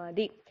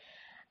സമാധി.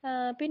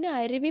 പിന്നെ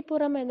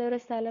അരുവിപ്പുറം എന്നൊരു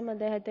സ്ഥലം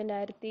അദ്ദേഹത്തിൻ്റെ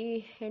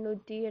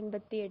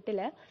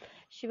 1888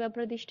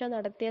 ശിവപ്രതിഷ്ഠ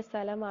നടത്തിയ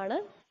സ്ഥലമാണ്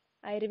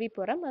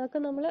അരുവിപ്പുറം. അതൊക്കെ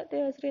നമ്മൾ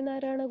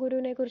ശ്രീനാരായണ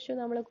ഗുരുവിനെ കുറിച്ച്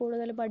നമ്മൾ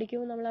കൂടുതൽ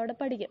പഠിക്കുമ്പോൾ നമ്മളവിടെ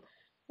പഠിക്കും.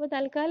 അപ്പോൾ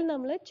തൽക്കാലം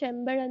നമ്മൾ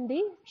ചെമ്പഴന്തി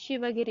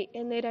ശിവഗിരി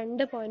എന്നീ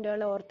 2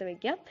 പോയിന്റുകൾ ഓർത്ത്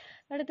വയ്ക്കാം.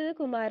 അടുത്തത്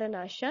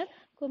കുമാരനാശാൻ.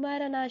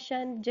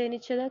 കുമാരനാശാൻ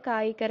ജനിച്ചത്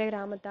കായിക്കര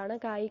ഗ്രാമത്താണ്.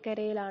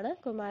 കായിക്കരയിലാണ്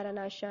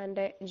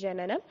കുമാരനാശാന്റെ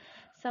ജനനം.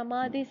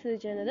 സമാധി സ്ഥിതി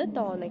ചെയ്യുന്നത്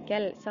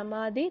തോന്നയ്ക്കൽ.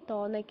 സമാധി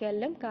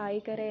തോന്നയ്ക്കലിലും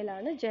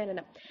കായിക്കരയിലാണ്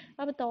ജനനം.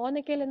 അപ്പോൾ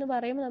തോന്നയ്ക്കൽ എന്ന്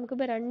പറയുമ്പോൾ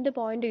നമുക്കിപ്പോൾ 2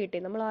 പോയിന്റ് കിട്ടി.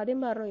 നമ്മൾ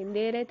ആദ്യം പറഞ്ഞു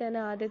ഇന്ത്യയിലെ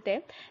തന്നെ ആദ്യത്തെ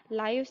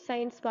ലൈഫ്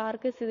സയൻസ്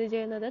പാർക്ക് സ്ഥിതി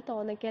ചെയ്യുന്നത്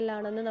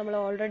തോന്നയ്ക്കലിലാണെന്ന് നമ്മൾ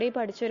ഓൾറെഡി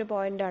പഠിച്ചൊരു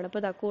പോയിന്റാണ്.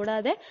 അപ്പോൾ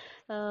കൂടാതെ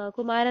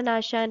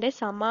കുമാരനാശാന്റെ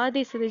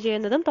സമാധി സ്ഥിതി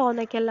ചെയ്യുന്നതും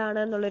തോന്നയ്ക്കലിലാണ്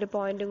എന്നുള്ളൊരു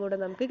പോയിന്റും കൂടെ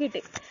നമുക്ക്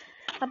കിട്ടി.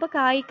 അപ്പോൾ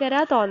കായിക്കര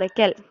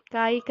തോന്നയ്ക്കൽ,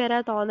 കായിക്കര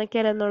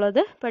തോന്നയ്ക്കൽ എന്നുള്ളത്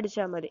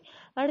പഠിച്ചാൽ മതി.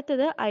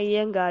 അടുത്തത്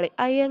അയ്യങ്കാളി.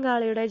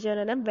 അയ്യങ്കാളിയുടെ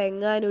ജനനം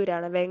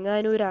വെങ്ങാനൂരാണ്.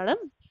 വെങ്ങാനൂരാണ്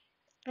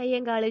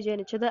അയ്യങ്കാളി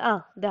ജനിച്ചത്.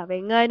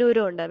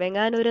 വെങ്ങാനൂരും ഉണ്ട്.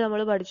 വെങ്ങാനൂര്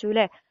നമ്മൾ പഠിച്ചു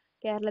അല്ലേ?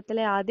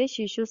 കേരളത്തിലെ ആദ്യ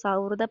ശിശു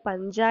സൗഹൃദ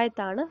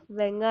പഞ്ചായത്താണ്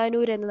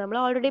വെങ്ങാനൂർ എന്ന് നമ്മൾ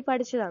ഓൾറെഡി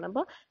പഠിച്ചതാണ്.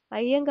 അപ്പോൾ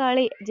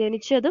അയ്യങ്കാളി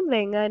ജനിച്ചതും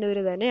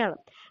വെങ്ങാനൂര് തന്നെയാണ്.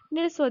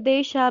 പിന്നെ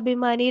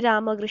സ്വദേശാഭിമാനി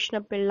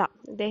രാമകൃഷ്ണപിള്ള.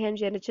 അദ്ദേഹം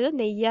ജനിച്ചത്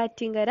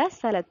നെയ്യാറ്റിങ്കര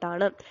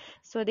സ്ഥലത്താണ്.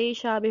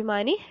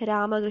 സ്വദേശാഭിമാനി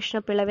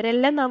രാമകൃഷ്ണപിള്ള.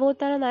 ഇവരെല്ലാം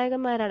നവോത്ഥാന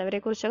നായകന്മാരാണ്. ഇവരെ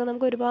കുറിച്ചൊക്കെ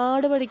നമുക്ക്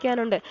ഒരുപാട്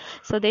പഠിക്കാനുണ്ട്.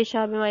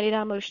 സ്വദേശാഭിമാനി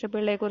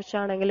രാമകൃഷ്ണപിള്ളയെ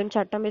കുറിച്ചാണെങ്കിലും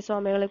ചട്ടമ്പി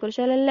സ്വാമികളെ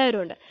കുറിച്ച്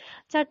എല്ലാവരും ഉണ്ട്.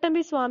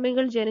 ചട്ടമ്പി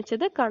സ്വാമികൾ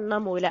ജനിച്ചത്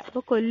കണ്ണമൂല.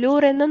 അപ്പോൾ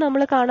കൊല്ലൂർ എന്ന്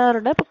നമ്മൾ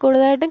കാണാറുണ്ട്. അപ്പോൾ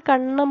കൂടുതലായിട്ടും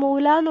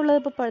കണ്ണമൂല എന്നുള്ളത്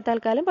ഇപ്പോൾ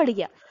തൽക്കാലം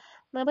പഠിക്കാം.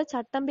 അപ്പോൾ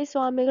ചട്ടമ്പി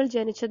സ്വാമികൾ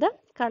ജനിച്ചത്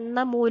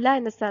കണ്ണമൂല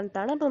എന്ന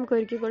സ്ഥലത്താണ്. അപ്പോൾ നമുക്ക്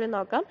ഒരിക്കൽ കൂടി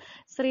നോക്കാം.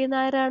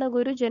 ശ്രീനാരായണ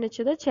ഗുരു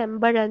ജനിച്ചത്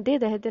ചെമ്പഴന്തി.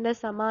 അദ്ദേഹത്തിന്റെ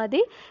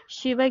സമാധി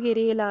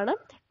ശിവഗിരിയിലാണ്.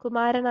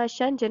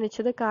 കുമാരനാശാൻ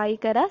ജനിച്ചത്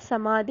കായിക്കര,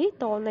 സമാധി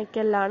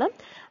തോന്നയ്ക്കലിലാണ്.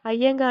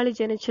 അയ്യങ്കാളി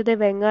ജനിച്ചത്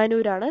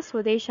വെങ്ങാനൂരാണ്.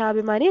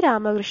 സ്വദേശാഭിമാനി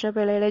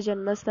രാമകൃഷ്ണപിള്ളയുടെ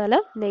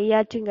ജന്മസ്ഥലം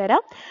നെയ്യാറ്റിങ്കര.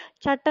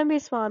 ചട്ടമ്പി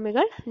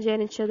സ്വാമികൾ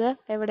ജനിച്ചത്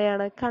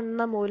എവിടെയാണ്?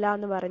 കണ്ണമൂല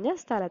എന്ന് പറഞ്ഞ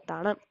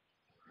സ്ഥലത്താണ്.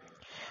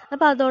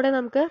 അപ്പോൾ അതോടെ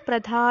നമുക്ക്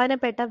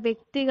പ്രധാനപ്പെട്ട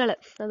വ്യക്തികൾ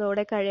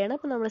അതോടെ കഴിയണം.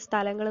 അപ്പോൾ നമ്മൾ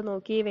സ്ഥലങ്ങൾ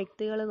നോക്കി,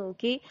 വ്യക്തികൾ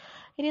നോക്കി.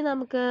 ഇനി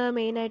നമുക്ക്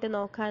മെയിനായിട്ട്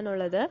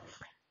നോക്കാനുള്ളത്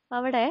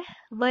അവിടെ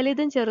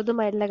വലുതും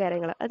ചെറുതുമായിട്ടുള്ള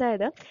കാര്യങ്ങൾ.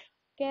 അതായത്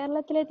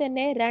കേരളത്തിലെ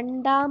തന്നെ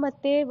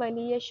 2ാമത്തെ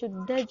വലിയ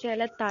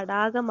ശുദ്ധജല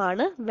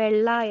തടാകമാണ്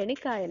വെള്ളായണി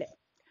കായൽ.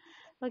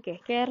 ഓക്കെ,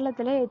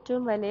 കേരളത്തിലെ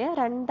ഏറ്റവും വലിയ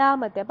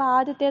 2ാമത്തെ. അപ്പോൾ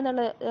ആദ്യത്തെ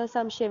എന്നുള്ള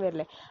സംശയം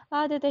വരില്ലേ?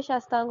 ആദ്യത്തെ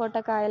ശാസ്താംകോട്ട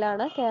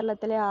കായലാണ്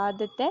കേരളത്തിലെ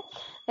ആദ്യത്തെ,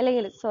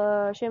 അല്ലെങ്കിൽ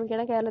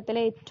ക്ഷമിക്കണം,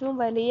 കേരളത്തിലെ ഏറ്റവും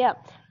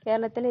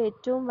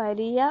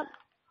വലിയ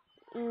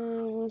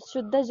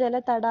ശുദ്ധജല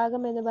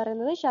തടാകം എന്ന്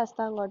പറയുന്നത്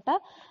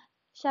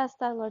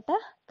ശാസ്താംകോട്ട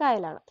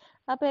കായലാണ്.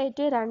 അപ്പോൾ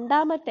ഏറ്റവും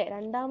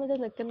രണ്ടാമത്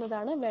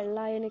നിൽക്കുന്നതാണ്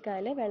വെള്ളായണി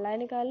കായൽ.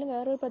 വെള്ളായണി കായലിന്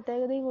വേറൊരു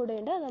പ്രത്യേകതയും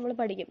കൂടെയുണ്ട്, നമ്മൾ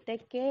പഠിക്കും.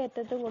 തെക്കേ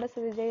അറ്റത്തും കൂടെ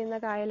സ്ഥിതി ചെയ്യുന്ന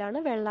കായലാണ്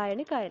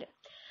വെള്ളായണി കായൽ.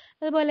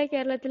 അതുപോലെ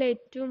കേരളത്തിലെ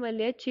ഏറ്റവും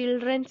വലിയ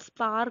ചിൽഡ്രൻസ്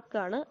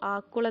പാർക്കാണ്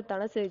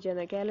ആക്കുളത്താണ് സ്ഥിതി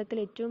ചെയ്യുന്നത്.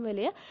 കേരളത്തിലെ ഏറ്റവും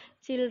വലിയ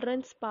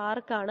ചിൽഡ്രൻസ്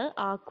പാർക്കാണ്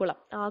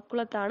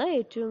ആക്കുളത്താണ്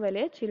ഏറ്റവും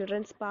വലിയ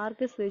ചിൽഡ്രൻസ്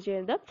പാർക്ക് സ്ഥിതി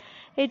ചെയ്യുന്നത്.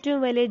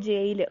 ഏറ്റവും വലിയ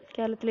ജയിൽ,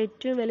 കേരളത്തിലെ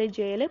ഏറ്റവും വലിയ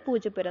ജയിൽ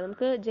പൂജപ്പുര.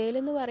 നമുക്ക് ജയിൽ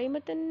എന്ന്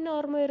പറയുമ്പോൾ തന്നെ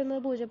ഓർമ്മ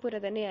വരുന്നത് പൂജപ്പുര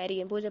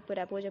തന്നെയായിരിക്കും.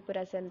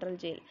 Poojappura central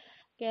jail.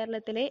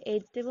 കേരളത്തിലെ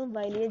ഏറ്റവും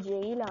വലിയ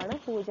ജയിലാണ്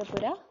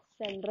പൂജപ്പുര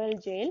സെൻട്രൽ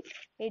ജയിൽ.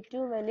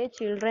 ഏറ്റവും വലിയ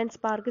ചിൽഡ്രൻസ്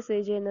പാർക്ക്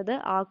സ്ഥിതി ചെയ്യുന്നത്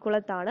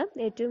ആക്കുളത്താണ്.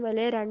 ഏറ്റവും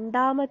വലിയ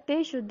 2ാമത്തെ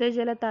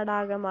ശുദ്ധജല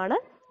തടാകമാണ്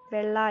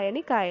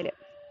വെള്ളായണി കായൽ.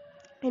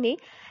 ഇനി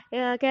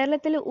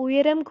കേരളത്തിൽ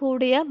ഉയരം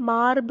കൂടിയ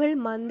മാർബിൾ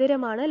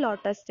മന്ദിരമാണ്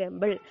ലോട്ടസ്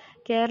ടെമ്പിൾ.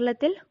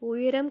 കേരളത്തിൽ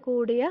ഉയരം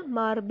കൂടിയ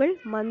marble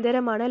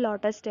മന്ദിരമാണ്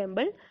lotus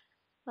temple.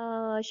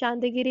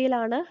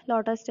 ശാന്തിഗിരിയിലാണ്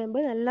lotus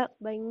temple. നല്ല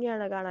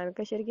ഭംഗിയാണ്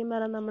കാണാനൊക്കെ. ശരിക്കും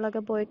പറഞ്ഞാൽ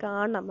നമ്മളൊക്കെ പോയി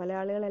കാണണം.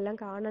 മലയാളികളെല്ലാം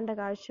കാണേണ്ട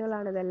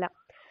കാഴ്ചകളാണ് ഇതെല്ലാം.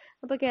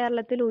 അപ്പോൾ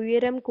കേരളത്തിൽ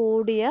ഉയരം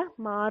കൂടിയ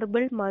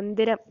മാർബിൾ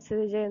മന്ദിരം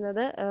സ്ഥിതി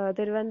ചെയ്യുന്നത്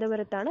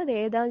തിരുവനന്തപുരത്താണ്. അത്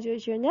ഏതാണെന്ന്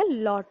ചോദിച്ചു കഴിഞ്ഞാൽ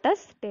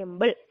ലോട്ടസ്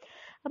ടെമ്പിൾ.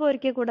 അപ്പോൾ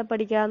ഒരിക്കൽ കൂടെ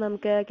പഠിക്കാം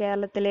നമുക്ക്.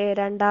 കേരളത്തിലെ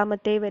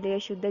 2ാമത്തെ വലിയ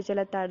ശുദ്ധജല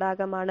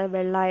തടാകമാണ്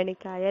വെള്ളായണി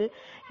കായൽ.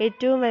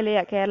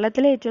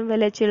 കേരളത്തിലെ ഏറ്റവും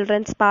വലിയ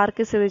ചിൽഡ്രൻസ്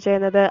പാർക്ക് സ്ഥിതി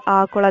ചെയ്യുന്നത്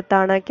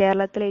ആക്കുളത്താണ്.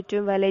 കേരളത്തിലെ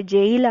ഏറ്റവും വലിയ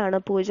ജയിലാണ്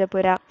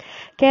പൂജപ്പുര.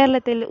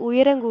 കേരളത്തിൽ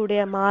ഉയരം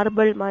കൂടിയ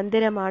മാർബിൾ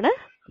മന്ദിരമാണ്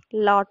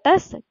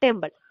ലോട്ടസ്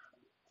ടെമ്പിൾ.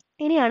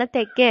 ഇനിയാണ്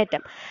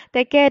തെക്കേയറ്റം.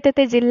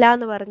 തെക്കേയറ്റത്തെ ജില്ല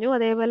എന്ന് പറഞ്ഞു.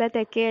 അതേപോലെ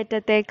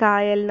തെക്കേയറ്റത്തെ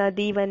കായൽ,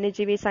 നദി,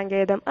 വന്യജീവി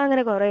സങ്കേതം,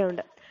 അങ്ങനെ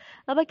കുറേയുണ്ട്.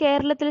 അപ്പോൾ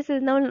കേരളത്തിൽ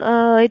നമ്മൾ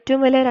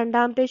ഏറ്റവും വലിയ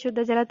 2ാമത്തെ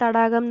ശുദ്ധജല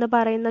തടാകം എന്ന്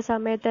പറയുന്ന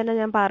സമയത്ത് തന്നെ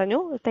ഞാൻ പറഞ്ഞു,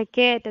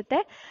 തെക്കേയറ്റത്തെ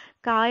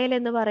കായൽ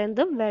എന്ന്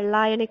പറയുന്നതും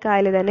വെള്ളായണി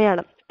കായൽ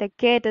തന്നെയാണ്.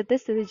 തെക്കേയറ്റത്ത്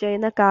സ്ഥിതി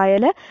ചെയ്യുന്ന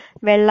കായൽ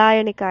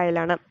വെള്ളായണി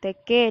കായലാണ്.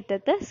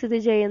 തെക്കേയറ്റത്ത് സ്ഥിതി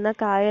ചെയ്യുന്ന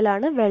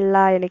കായലാണ്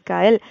വെള്ളായണി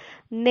കായൽ.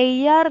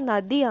 നെയ്യാർ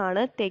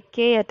നദിയാണ്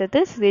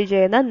തെക്കേയറ്റത്ത് സ്ഥിതി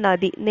ചെയ്യുന്ന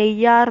നദി.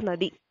 നെയ്യാർ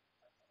നദി.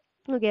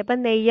 ഓക്കെ, അപ്പം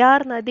നെയ്യാർ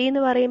നദി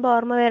എന്ന് പറയുമ്പോൾ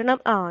ഓർമ്മ വരണം,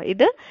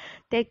 ഇത്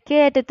തെക്കേ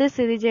അറ്റത്ത്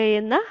സ്ഥിതി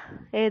ചെയ്യുന്ന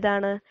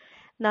ഏതാണ്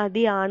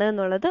നദിയാണ്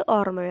എന്നുള്ളത്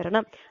ഓർമ്മ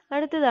വരണം.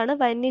 അടുത്തതാണ്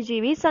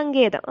വന്യജീവി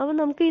സങ്കേതം. അപ്പം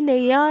നമുക്ക് ഈ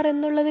നെയ്യാർ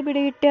എന്നുള്ളത്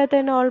പിടികിട്ടിയാൽ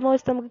തന്നെ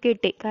ഓൾമോസ്റ്റ് നമുക്ക്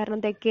കിട്ടി. കാരണം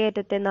തെക്കേ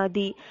അറ്റത്തെ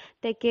നദി,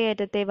 തെക്കേ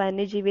അറ്റത്തെ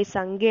വന്യജീവി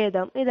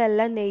സങ്കേതം,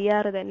 ഇതെല്ലാം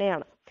നെയ്യാർ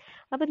തന്നെയാണ്.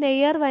 അപ്പം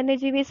നെയ്യാർ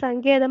വന്യജീവി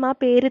സങ്കേതം ആ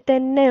പേര്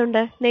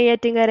തന്നെയുണ്ട്,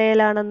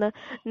 നെയ്യാറ്റിൻകരയിലാണെന്ന്.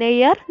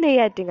 നെയ്യാർ,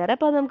 നെയ്യാറ്റിൻകര.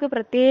 അപ്പോൾ നമുക്ക്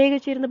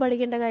പ്രത്യേകിച്ചിരുന്ന്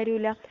പഠിക്കേണ്ട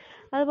കാര്യമില്ല.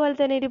 അതുപോലെ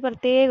തന്നെ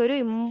ഒരു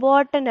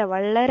ഇമ്പോർട്ടൻ്റ്,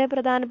 വളരെ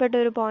പ്രധാനപ്പെട്ട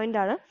ഒരു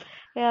പോയിന്റാണ്,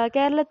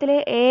 കേരളത്തിലെ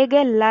ഏക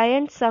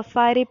ലയൺ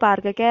സഫാരി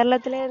പാർക്ക്,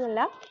 കേരളത്തിലെ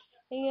എന്നല്ല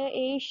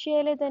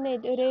ഏഷ്യയിലെ തന്നെ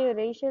ഒരേ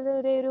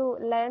ഒരു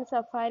ലയൺ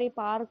സഫാരി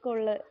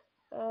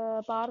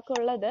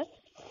പാർക്കുള്ളത്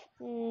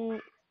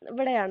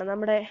ഇവിടെയാണ്,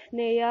 നമ്മുടെ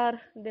നെയ്യാർ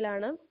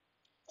ഇതിലാണ്.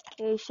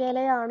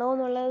 ഏഷ്യയിലെ ആണോ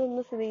എന്നുള്ളത്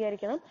ഒന്ന്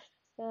സ്ഥിരീകരിക്കണം.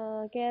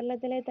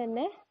 കേരളത്തിലെ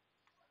തന്നെ.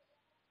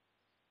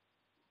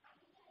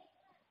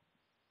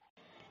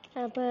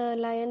 അപ്പോൾ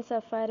ലയൺ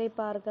സഫാരി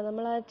പാർക്ക്,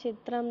 നമ്മൾ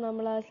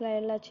ആ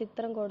സ്ലൈഡിൽ ആ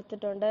ചിത്രം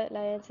കൊടുത്തിട്ടുണ്ട്,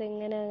 ലയൺസ്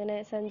ഇങ്ങനെ അങ്ങനെ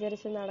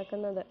സഞ്ചരിച്ച്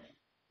നടക്കുന്നത്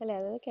അല്ലേ.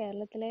 അതായത്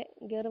കേരളത്തിലെ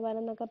ഗിർ വനം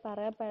എന്നൊക്കെ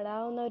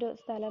പറയപ്പെടാവുന്ന ഒരു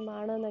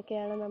സ്ഥലമാണ്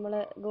എന്നൊക്കെയാണ് നമ്മൾ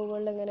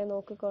ഗൂഗിളിൽ ഇങ്ങനെ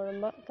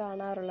നോക്കിക്കൊള്ളുമ്പോൾ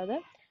കാണാറുള്ളത്.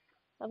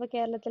 അപ്പോൾ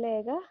കേരളത്തിലെ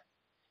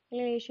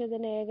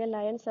ഏഷ്യയിലെ ഏക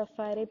ലയൺ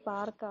സഫാരി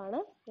പാർക്കാണ്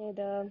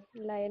ഇത്.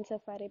 ലയൺ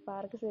സഫാരി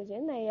പാർക്ക് സ്ഥിതി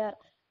ചെയ്യുന്നത് നെയ്യാർ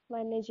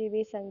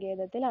വന്യജീവി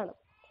സങ്കേതത്തിലാണ്.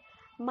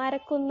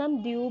 മരക്കുന്നം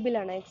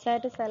ദ്വീപിലാണ്,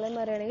 എക്സാക്ട് സ്ഥലം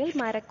പറയുകയാണെങ്കിൽ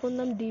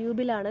മരക്കുന്നം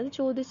ദ്വീപിലാണ്. ഇത്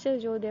ചോദിച്ച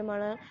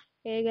ചോദ്യമാണ്.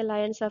 ഏക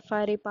ലയൺ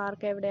സഫാരി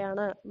പാർക്ക്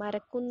എവിടെയാണ്?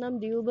 മരക്കുന്നം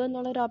ദ്വീപ്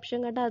എന്നുള്ളൊരു ഓപ്ഷൻ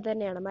കേട്ടാൽ അത്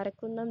തന്നെയാണ്,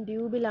 മരക്കുന്നം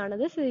ദ്വീപിലാണ്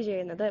ഇത് സ്ഥിതി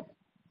ചെയ്യുന്നത്.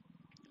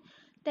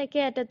 തെക്കേ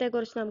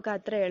അറ്റത്തെക്കുറിച്ച് നമുക്ക്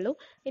അത്രയേ ഉള്ളൂ.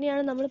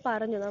 ഇനിയാണ് നമ്മൾ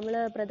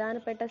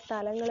പ്രധാനപ്പെട്ട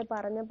സ്ഥലങ്ങൾ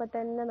പറഞ്ഞപ്പോൾ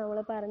തന്നെ നമ്മൾ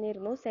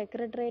പറഞ്ഞിരുന്നു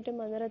സെക്രട്ടേറിയറ്റ്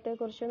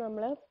മന്ദിരത്തെക്കുറിച്ച്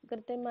നമ്മൾ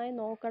കൃത്യമായി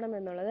നോക്കണം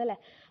എന്നുള്ളത് അല്ലേ.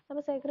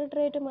 അപ്പോൾ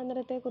സെക്രട്ടേറിയറ്റ്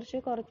മന്ദിരത്തെക്കുറിച്ച്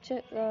കുറച്ച്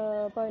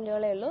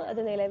പോയിന്റുകളേ ഉള്ളൂ.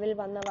 അത് നിലവിൽ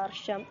വന്ന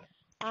വർഷം,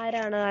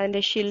 ആരാണ്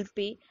അതിൻ്റെ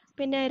ശില്പി,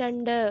 പിന്നെ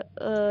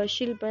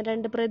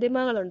രണ്ട്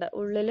പ്രതിമകളുണ്ട്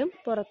ഉള്ളിലും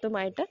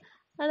പുറത്തുമായിട്ട്,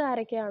 അത്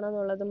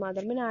ആരൊക്കെയാണെന്നുള്ളത്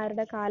മാത്രം. പിന്നെ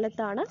ആരുടെ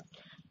കാലത്താണ്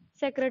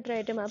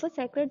സെക്രട്ടേറിയറ്റ്. അപ്പോൾ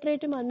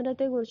സെക്രട്ടേറിയറ്റ്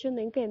മന്ദിരത്തെക്കുറിച്ച്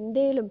നിങ്ങൾക്ക്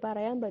എന്തെങ്കിലും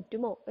പറയാൻ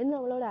പറ്റുമോ എന്ന്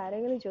നമ്മളോട്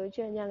ആരെങ്കിലും ചോദിച്ചു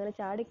കഴിഞ്ഞാൽ അങ്ങനെ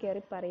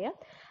ചാടിക്കയറി പറയാം.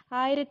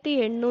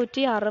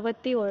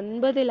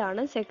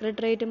 1869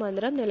 സെക്രട്ടേറിയറ്റ്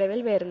മന്ദിരം നിലവിൽ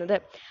വരുന്നത്.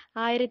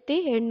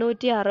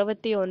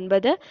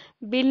 1869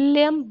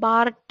 വില്യം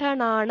ബാർട്ടൺ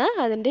ആണ്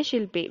അതിൻ്റെ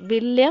ശില്പി.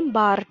 വില്യം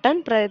ബാർട്ടൺ,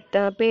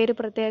 പേര്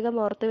പ്രത്യേകം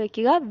ഓർത്ത്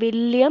വെക്കുക,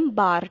 വില്യം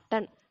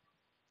ബാർട്ടൺ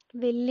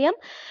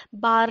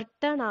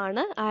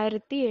ആണ്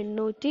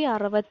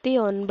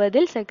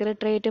 1869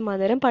 സെക്രട്ടേറിയറ്റ്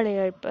മന്ദിരം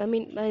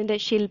അതിൻ്റെ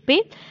ശില്പി.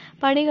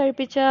 പണി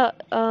കഴിപ്പിച്ച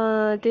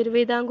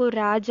തിരുവിതാംകൂർ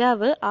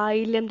രാജാവ്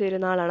ആയില്യം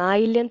തിരുനാളാണ്.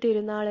 ആയില്യം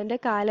തിരുനാളിൻ്റെ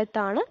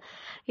കാലത്താണ്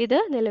ഇത്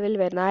നിലവിൽ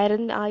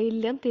വരുന്നത്.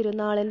 ആയില്യം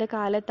തിരുനാളിൻ്റെ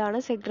കാലത്താണ്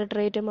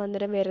സെക്രട്ടേറിയറ്റ്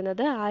മന്ദിരം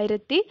വരുന്നത്.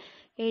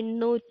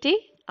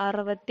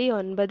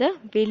 1869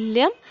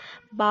 വില്യം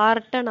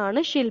ബാർട്ടൺ ആണ്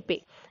ശില്പി.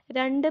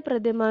 രണ്ട്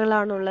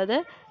പ്രതിമകളാണുള്ളത്.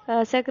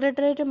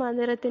 സെക്രട്ടേറിയറ്റ്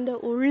മന്ദിരത്തിൻ്റെ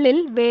ഉള്ളിൽ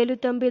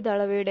വേലുത്തമ്പി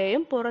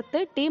ദളവയുടെയും പുറത്ത്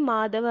ടി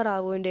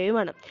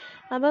മാധവറാവുവിൻ്റെയുമാണ്.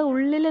 അപ്പോൾ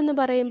ഉള്ളിലെന്ന്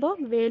പറയുമ്പോൾ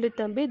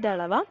വേലുത്തമ്പി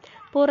ദളവ,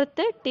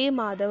 പുറത്ത് ടി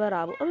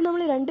മാധവറാവു. അപ്പോൾ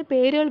നമ്മൾ രണ്ട്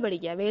പേരുകൾ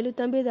പഠിക്കുക,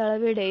 വേലുത്തമ്പി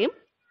ദളവയുടെയും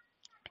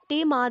ടി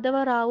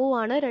മാധവറാവു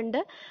ആണ് രണ്ട്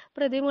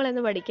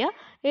പ്രതിമകളെന്ന് പഠിക്കുക.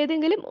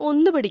 ഏതെങ്കിലും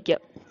ഒന്ന് പഠിക്കുക,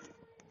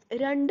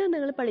 രണ്ടും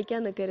നിങ്ങൾ പഠിക്കാൻ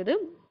നിൽക്കരുത്.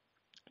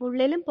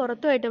 ഉള്ളിലും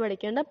പുറത്തുമായിട്ട്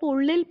പഠിക്കേണ്ട. അപ്പോൾ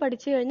ഉള്ളിൽ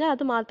പഠിച്ചു കഴിഞ്ഞാൽ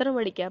അത് മാത്രം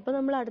പഠിക്കുക. അപ്പോൾ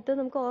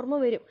നമുക്ക് ഓർമ്മ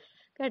വരും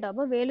കേട്ടോ.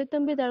 അപ്പോൾ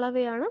വേലുത്തമ്പി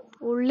ദളവയാണ്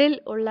ഉള്ളിൽ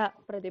ഉള്ള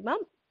പ്രതിമ.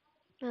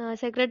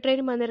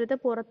 സെക്രട്ടേറിയറ്റ് മന്ദിരത്തെ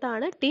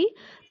പുറത്താണ് ടി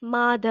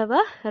മാധവ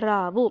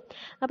റാവു.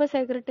 അപ്പോൾ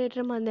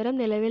സെക്രട്ടേറിയറ്റ് മന്ദിരം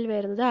നിലവിൽ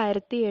വരുന്നത്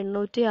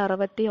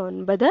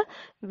 1869.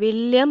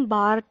 വില്യം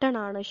ബാർട്ടൺ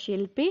ആണ്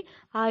ശില്പി.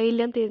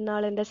 ആയില്യം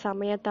തിരുനാളിൻ്റെ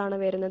സമയത്താണ്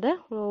വരുന്നത്.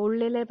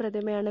 ഉള്ളിലെ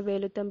പ്രതിമയാണ്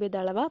വേലുത്തമ്പി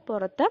ദളവ,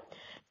 പുറത്ത്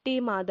ടി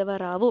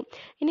മാധവറാവു.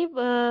 ഇനി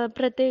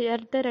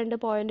അടുത്ത രണ്ട്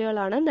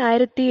പോയിന്റുകളാണ്.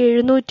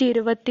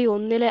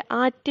 1721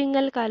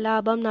 ആറ്റിങ്ങൽ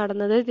കലാപം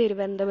നടന്നത്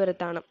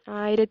തിരുവനന്തപുരത്താണ്.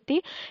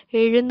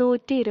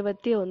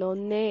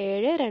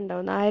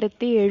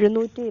 1721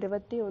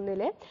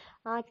 1721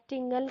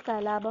 ആറ്റിങ്ങൽ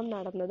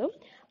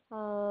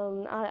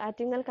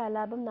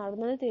കലാപം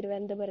നടന്നത്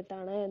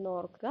തിരുവനന്തപുരത്താണ് എന്ന്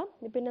ഓർക്കുക.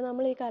 പിന്നെ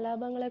നമ്മൾ ഈ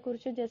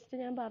കലാപങ്ങളെക്കുറിച്ച് ജസ്റ്റ്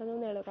ഞാൻ പറഞ്ഞു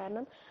എന്നേ ഉള്ളൂ.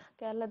 കാരണം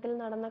കേരളത്തിൽ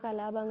നടന്ന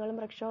കലാപങ്ങളും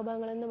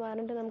പ്രക്ഷോഭങ്ങളും എന്ന്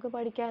പറഞ്ഞിട്ട് നമുക്ക്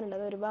പഠിക്കാനുണ്ട്,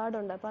 അത്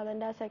ഒരുപാടുണ്ട്. അപ്പോൾ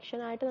അതിൻ്റെ ആ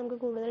സെക്ഷനായിട്ട് നമുക്ക്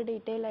കൂടുതൽ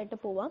ഡീറ്റെയിൽ ആയിട്ട്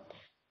പോവാം.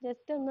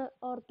 ജസ്റ്റ് ഒന്ന്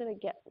ഓർത്ത്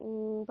വെക്കുക.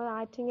 ഇപ്പോൾ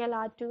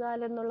ആറ്റുകാൽ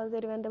എന്നുള്ളത്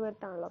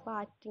തിരുവനന്തപുരത്താണല്ലോ. അപ്പോൾ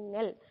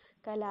ആറ്റിങ്ങൽ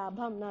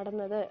കലാപം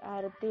നടന്നത്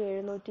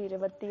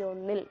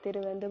 1721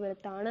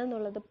 തിരുവനന്തപുരത്താണ്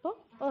എന്നുള്ളത് ഇപ്പോൾ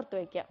ഓർത്ത്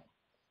വയ്ക്കുക.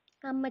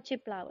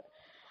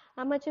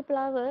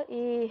 അമ്മച്ചിപ്ലാവ്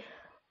ഈ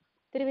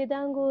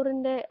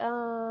തിരുവിതാംകൂറിൻ്റെ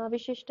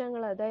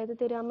വിശിഷ്ടങ്ങൾ, അതായത്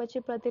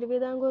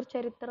തിരുവിതാംകൂർ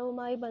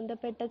ചരിത്രവുമായി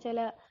ബന്ധപ്പെട്ട ചില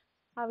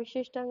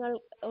അവശിഷ്ടങ്ങൾ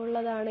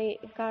ഉള്ളതാണ്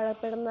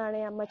കാണപ്പെടുന്നതാണ്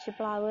ഈ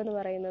അമ്മച്ചിപ്ലാവ് എന്ന്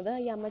പറയുന്നത്.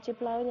 ഈ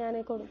അമ്മച്ചിപ്ലാവ് ഞാൻ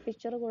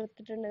പിക്ചർ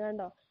കൊടുത്തിട്ടുണ്ട്,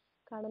 കണ്ടോ?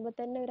 കാണുമ്പോൾ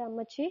തന്നെ ഒരു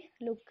അമ്മച്ചി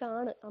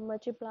ലുക്കാണ്.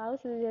 അമ്മച്ചിപ്ലാവ്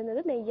സ്ഥിതി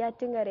ചെയ്യുന്നത്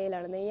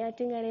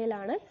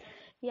നെയ്യാറ്റിൻകരയിലാണ്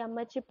ഈ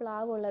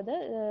അമ്മച്ചിപ്ലാവ് ഉള്ളത്.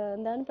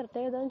 എന്താണ്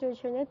പ്രത്യേകത എന്ന്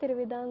ചോദിച്ചു കഴിഞ്ഞാൽ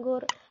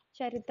തിരുവിതാംകൂർ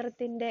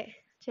ചരിത്രത്തിൻ്റെ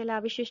ചില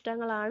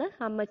അവശിഷ്ടങ്ങളാണ്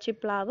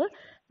അമ്മച്ചിപ്ലാവ്.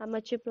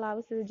 അമ്മച്ചിപ്ലാവ്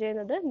സ്ഥിതി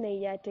ചെയ്യുന്നത്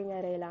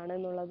നെയ്യാറ്റിൻകരയിലാണ്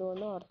എന്നുള്ളത്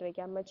ഒന്ന് ഓർത്ത്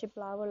വയ്ക്കുക.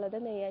 അമ്മച്ചിപ്ലാവ് ഉള്ളത്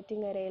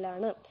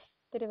നെയ്യാറ്റിൻകരയിലാണ്,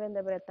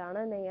 തിരുവനന്തപുരത്താണ്,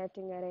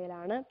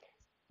 നെയ്യാറ്റിൻകരയിലാണ്.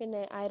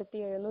 പിന്നെ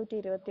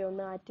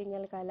 1721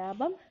 ആറ്റിങ്ങൽ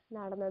കലാപം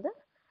നടന്നത്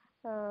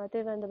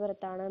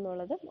തിരുവനന്തപുരത്താണ്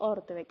എന്നുള്ളത്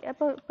ഓർത്ത് വയ്ക്കുക.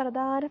 അപ്പോൾ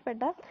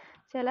പ്രധാനപ്പെട്ട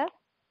ചില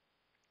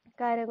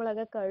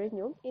കാര്യങ്ങളൊക്കെ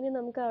കഴിഞ്ഞു. ഇനി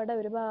നമുക്ക് അവിടെ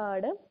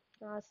ഒരുപാട്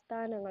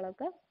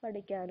ആസ്ഥാനങ്ങളൊക്കെ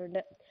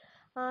പഠിക്കാനുണ്ട്.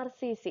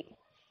 RCC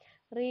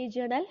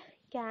റീജിയണൽ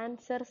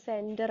ക്യാൻസർ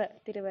സെൻറ്റർ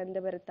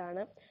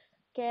തിരുവനന്തപുരത്താണ്.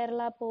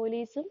 കേരള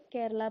പോലീസും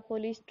കേരള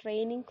പോലീസ്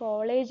ട്രെയിനിങ്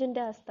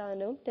കോളേജിൻ്റെ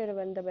ആസ്ഥാനവും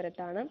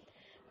തിരുവനന്തപുരത്താണ്.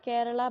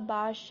 കേരള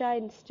ഭാഷാ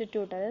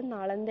ഇൻസ്റ്റിറ്റ്യൂട്ട്, അതായത്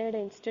നളന്തയുടെ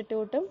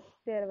ഇൻസ്റ്റിറ്റ്യൂട്ടും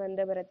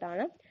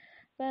തിരുവനന്തപുരത്താണ്.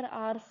 വേറെ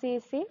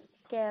RCC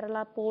കേരള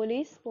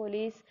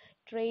പോലീസ്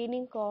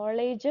ട്രെയിനിങ്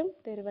കോളേജും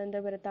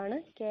തിരുവനന്തപുരത്താണ്.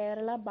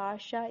 കേരള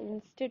ഭാഷാ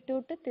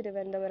ഇൻസ്റ്റിറ്റ്യൂട്ട്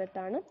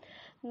തിരുവനന്തപുരത്താണ്.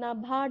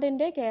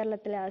 നബാർഡിൻ്റെ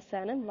കേരളത്തിലെ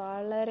ആസ്ഥാനം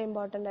വളരെ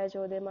ഇമ്പോർട്ടൻ്റ് ആയ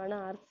ചോദ്യമാണ്.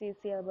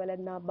 RCC അതുപോലെ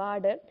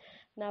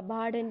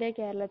നബാർഡിൻ്റെ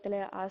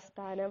കേരളത്തിലെ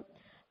ആസ്ഥാനം.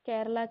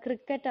 കേരള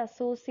ക്രിക്കറ്റ്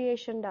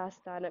അസോസിയേഷൻ്റെ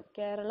ആസ്ഥാനം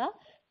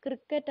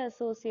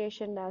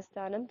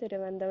ആസ്ഥാനം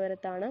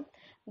തിരുവനന്തപുരത്താണ്.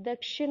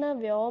 ദക്ഷിണ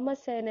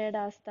വ്യോമസേനയുടെ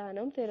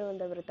ആസ്ഥാനവും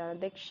തിരുവനന്തപുരത്താണ്.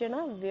 ദക്ഷിണ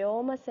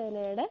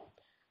വ്യോമസേനയുടെ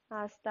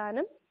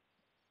ആസ്ഥാനം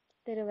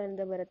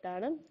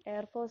തിരുവനന്തപുരത്താണ്.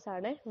 എയർഫോഴ്സ്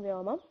ആണ്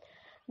വ്യോമം.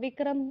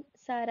 Vikram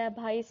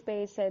Sarabhai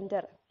space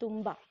centre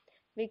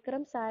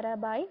Vikram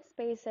Sarabhai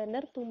space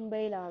centre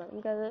തുമ്പയിലാണ്.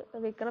 നമുക്കത്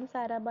വിക്രം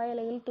സാരാഭായ്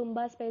അല്ലെങ്കിൽ തുമ്പ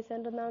സ്പേസ്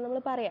സെൻറ്റർ എന്നാണ് നമ്മൾ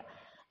പറയുക.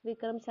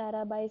 Vikram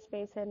Sarabhai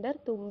space centre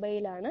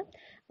തുമ്പയിലാണ്.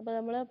 അപ്പോൾ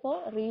നമ്മളിപ്പോൾ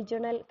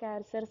റീജിയണൽ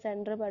ക്യാൻസർ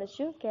സെൻറ്റർ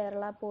പഠിച്ചു.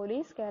 കേരള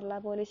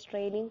പോലീസ്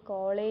ട്രെയിനിങ്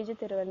കോളേജ്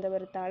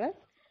തിരുവനന്തപുരത്താണ്.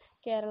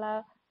 കേരള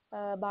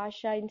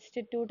ഭാഷാ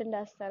ഇൻസ്റ്റിറ്റ്യൂട്ടിൻ്റെ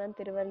ആസ്ഥാനം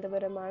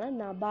തിരുവനന്തപുരമാണ്.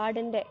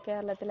 നബാർഡിൻ്റെ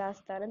കേരളത്തിലെ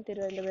ആസ്ഥാനം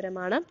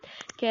തിരുവനന്തപുരമാണ്.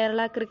 കേരള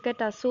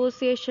ക്രിക്കറ്റ്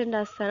അസോസിയേഷൻ്റെ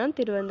ആസ്ഥാനം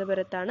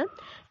തിരുവനന്തപുരത്താണ്.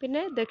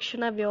 പിന്നെ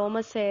ദക്ഷിണ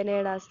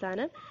വ്യോമസേനയുടെ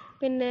ആസ്ഥാനം.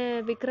 പിന്നെ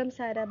Vikram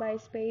Sarabhai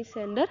space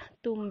centre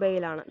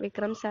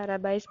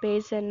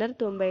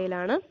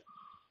തുമ്പയിലാണ്.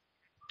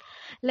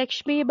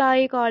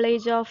 Lakshmibai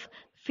college of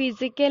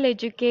physical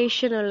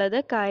education ഉള്ളത്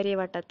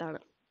കാര്യവട്ടത്താണ്.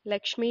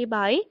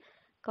 Lakshmibai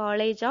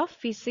college of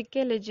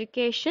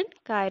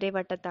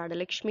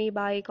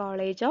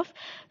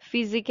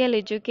physical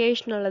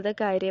education ഉള്ളത്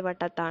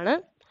കാര്യവട്ടത്താണ്.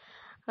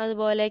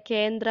 അതുപോലെ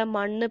കേന്ദ്ര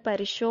മണ്ണ്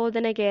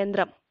പരിശോധന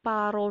കേന്ദ്രം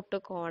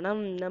പാറോട്ടുകോണം.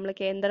 നമ്മൾ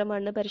കേന്ദ്ര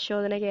മണ്ണ്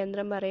പരിശോധന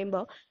കേന്ദ്രം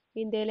പറയുമ്പോൾ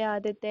ഇന്ത്യയിലെ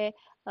ആദ്യത്തെ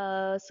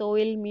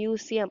സോയിൽ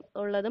മ്യൂസിയം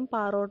ഉള്ളതും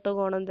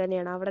പാറോട്ടുകോണം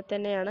തന്നെയാണ്. അവിടെ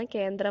തന്നെയാണ്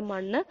കേന്ദ്ര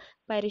മണ്ണ്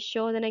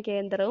പരിശോധന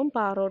കേന്ദ്രവും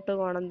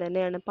പാറോട്ടുകോണം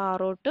തന്നെയാണ്.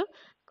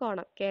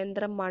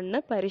 കേന്ദ്ര മണ്ണ്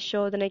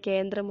പരിശോധന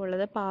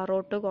കേന്ദ്രമുള്ളത്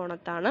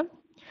പാറോട്ടുകോണത്താണ്.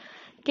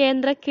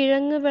 കേന്ദ്ര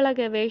കിഴങ്ങുവിള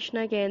ഗവേഷണ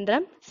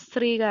കേന്ദ്രം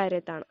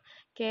ശ്രീകാര്യത്താണ്.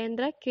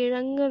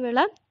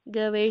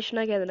 ഗവേഷണ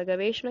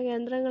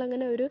കേന്ദ്രങ്ങൾ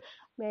അങ്ങനെ ഒരു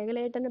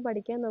മേഖലയായിട്ട് തന്നെ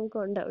പഠിക്കാൻ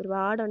നമുക്കുണ്ട്,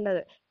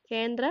 ഒരുപാടുണ്ടത്.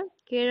 കേന്ദ്ര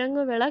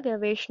കിഴങ്ങുവിള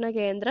ഗവേഷണ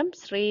കേന്ദ്രം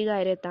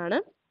ശ്രീകാര്യത്താണ്.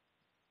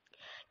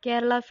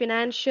 കേരള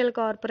ഫിനാൻഷ്യൽ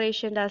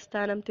കോർപ്പറേഷൻ്റെ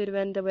ആസ്ഥാനം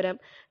തിരുവനന്തപുരം.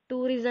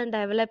 Tourism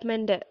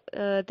development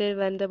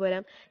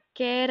Thiruvananthapuram.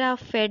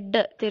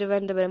 കേരഫെഡ്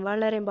തിരുവനന്തപുരം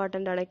വളരെ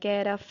ഇമ്പോർട്ടൻ്റ് ആണ്.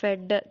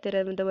 കേരഫെഡ്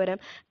തിരുവനന്തപുരം.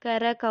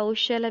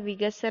 കരകൗശല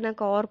വികസന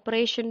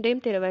കോർപ്പറേഷൻ്റെയും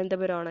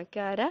തിരുവനന്തപുരമാണ്.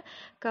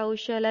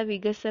 കരകൗശല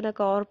വികസന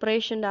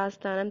കോർപ്പറേഷൻ്റെ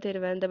ആസ്ഥാനം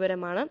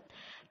തിരുവനന്തപുരമാണ്.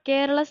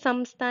 കേരള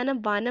സംസ്ഥാന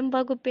വനം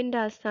വകുപ്പിൻ്റെ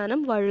ആസ്ഥാനം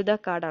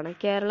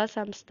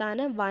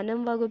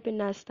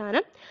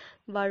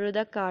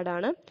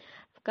വഴുതക്കാടാണ്.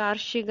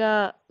 കാർഷിക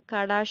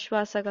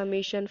കടാശ്വാസ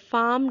കമ്മീഷൻ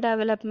ഫാം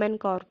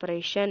ഡെവലപ്മെൻറ്റ്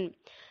കോർപ്പറേഷൻ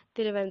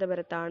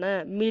തിരുവനന്തപുരത്താണ്.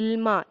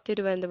 മിൽമ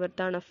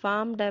തിരുവനന്തപുരത്താണ്.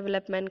 Farm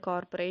development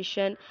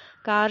corporation.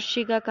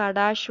 കാർഷിക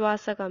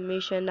കടാശ്വാസ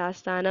കമ്മീഷൻ്റെ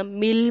ആസ്ഥാനം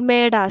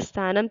മിൽമയുടെ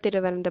ആസ്ഥാനം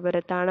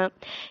തിരുവനന്തപുരത്താണ്.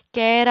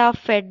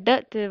 കേരഫെഡ്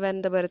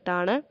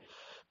തിരുവനന്തപുരത്താണ്.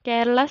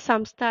 കേരള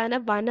സംസ്ഥാന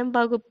വനം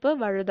വകുപ്പ്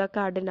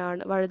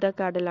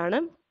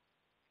വഴുതക്കാടിലാണ്.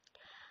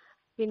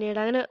 പിന്നീട്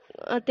അങ്ങനെ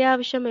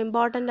അത്യാവശ്യം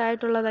ഇമ്പോർട്ടൻ്റ്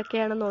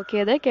ആയിട്ടുള്ളതൊക്കെയാണ്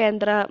നോക്കിയത്.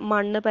 കേന്ദ്ര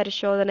മണ്ണ്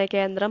പരിശോധന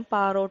കേന്ദ്രം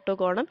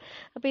പാറോട്ടുകോണം.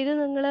 അപ്പോൾ ഇത്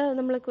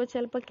നമ്മൾ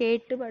ചിലപ്പോൾ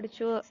കേട്ട്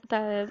പഠിച്ചു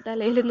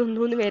തലയിൽ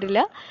നിന്നൊന്നും വരില്ല.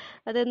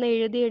 അതൊന്ന്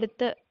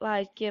എഴുതിയെടുത്ത്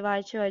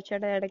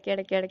വായിച്ചിട്ട്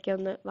ഇടയ്ക്ക്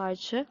ഒന്ന്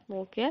വായിച്ച്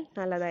നോക്കിയാൽ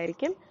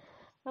നല്ലതായിരിക്കും.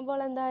 അപ്പോൾ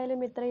എന്തായാലും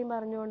ഇത്രയും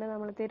പറഞ്ഞുകൊണ്ട്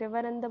നമ്മൾ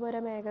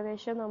തിരുവനന്തപുരം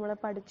ഏകദേശം നമ്മൾ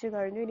പഠിച്ചു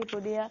കഴിഞ്ഞു. ഇനി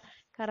പുതിയ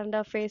കറണ്ട്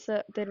അഫെയർസ്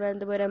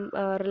തിരുവനന്തപുരം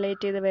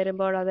റിലേറ്റ് ചെയ്ത്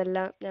വരുമ്പോൾ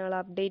അതെല്ലാം ഞങ്ങൾ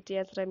അപ്ഡേറ്റ്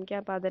ചെയ്യാൻ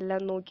ശ്രമിക്കാം. അപ്പോൾ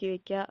അതെല്ലാം നോക്കി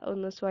വയ്ക്കുക,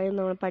 ഒന്ന് സ്വയം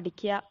നമ്മൾ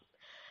പഠിക്കുക.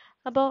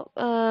 അപ്പോൾ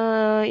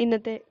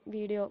ഇന്നത്തെ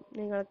വീഡിയോ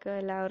നിങ്ങൾക്ക്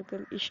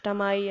എല്ലാവർക്കും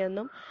ഇഷ്ടമായി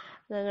എന്നും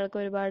നിങ്ങൾക്ക്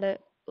ഒരുപാട്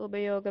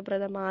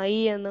ഉപയോഗപ്രദമായി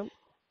എന്നും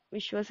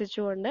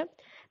വിശ്വസിച്ചുകൊണ്ട്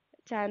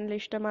ചാനൽ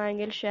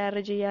ഇഷ്ടമായെങ്കിൽ ഷെയർ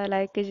ചെയ്യുക,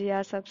 ലൈക്ക്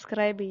ചെയ്യുക,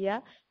 സബ്സ്ക്രൈബ്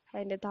ചെയ്യുക.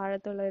 അതിൻ്റെ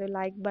താഴത്തുള്ള ഒരു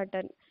ലൈക്ക്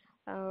ബട്ടൺ,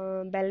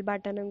 ബെൽ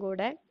ബട്ടണും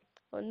കൂടെ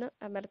ഒന്ന്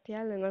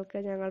അമർത്തിയാൽ നിങ്ങൾക്ക്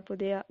ഞങ്ങൾ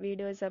പുതിയ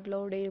വീഡിയോസ്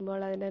അപ്ലോഡ്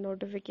ചെയ്യുമ്പോൾ അതിൻ്റെ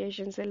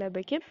നോട്ടിഫിക്കേഷൻസ്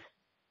ലഭിക്കും.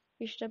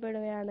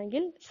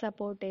 ഇഷ്ടപ്പെടുകയാണെങ്കിൽ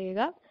സപ്പോർട്ട്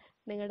ചെയ്യുക.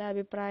 നിങ്ങളുടെ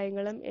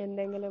അഭിപ്രായങ്ങളും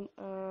എന്തെങ്കിലും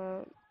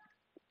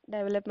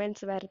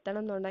ഡെവലപ്മെൻറ്റ്സ്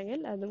വരുത്തണം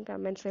എന്നുണ്ടെങ്കിൽ അതും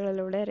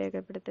കമൻസുകളിലൂടെ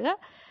രേഖപ്പെടുത്തുക.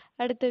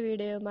 അടുത്ത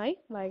വീഡിയോയുമായി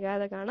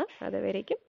വൈകാതെ കാണാം. അതുവരേക്കും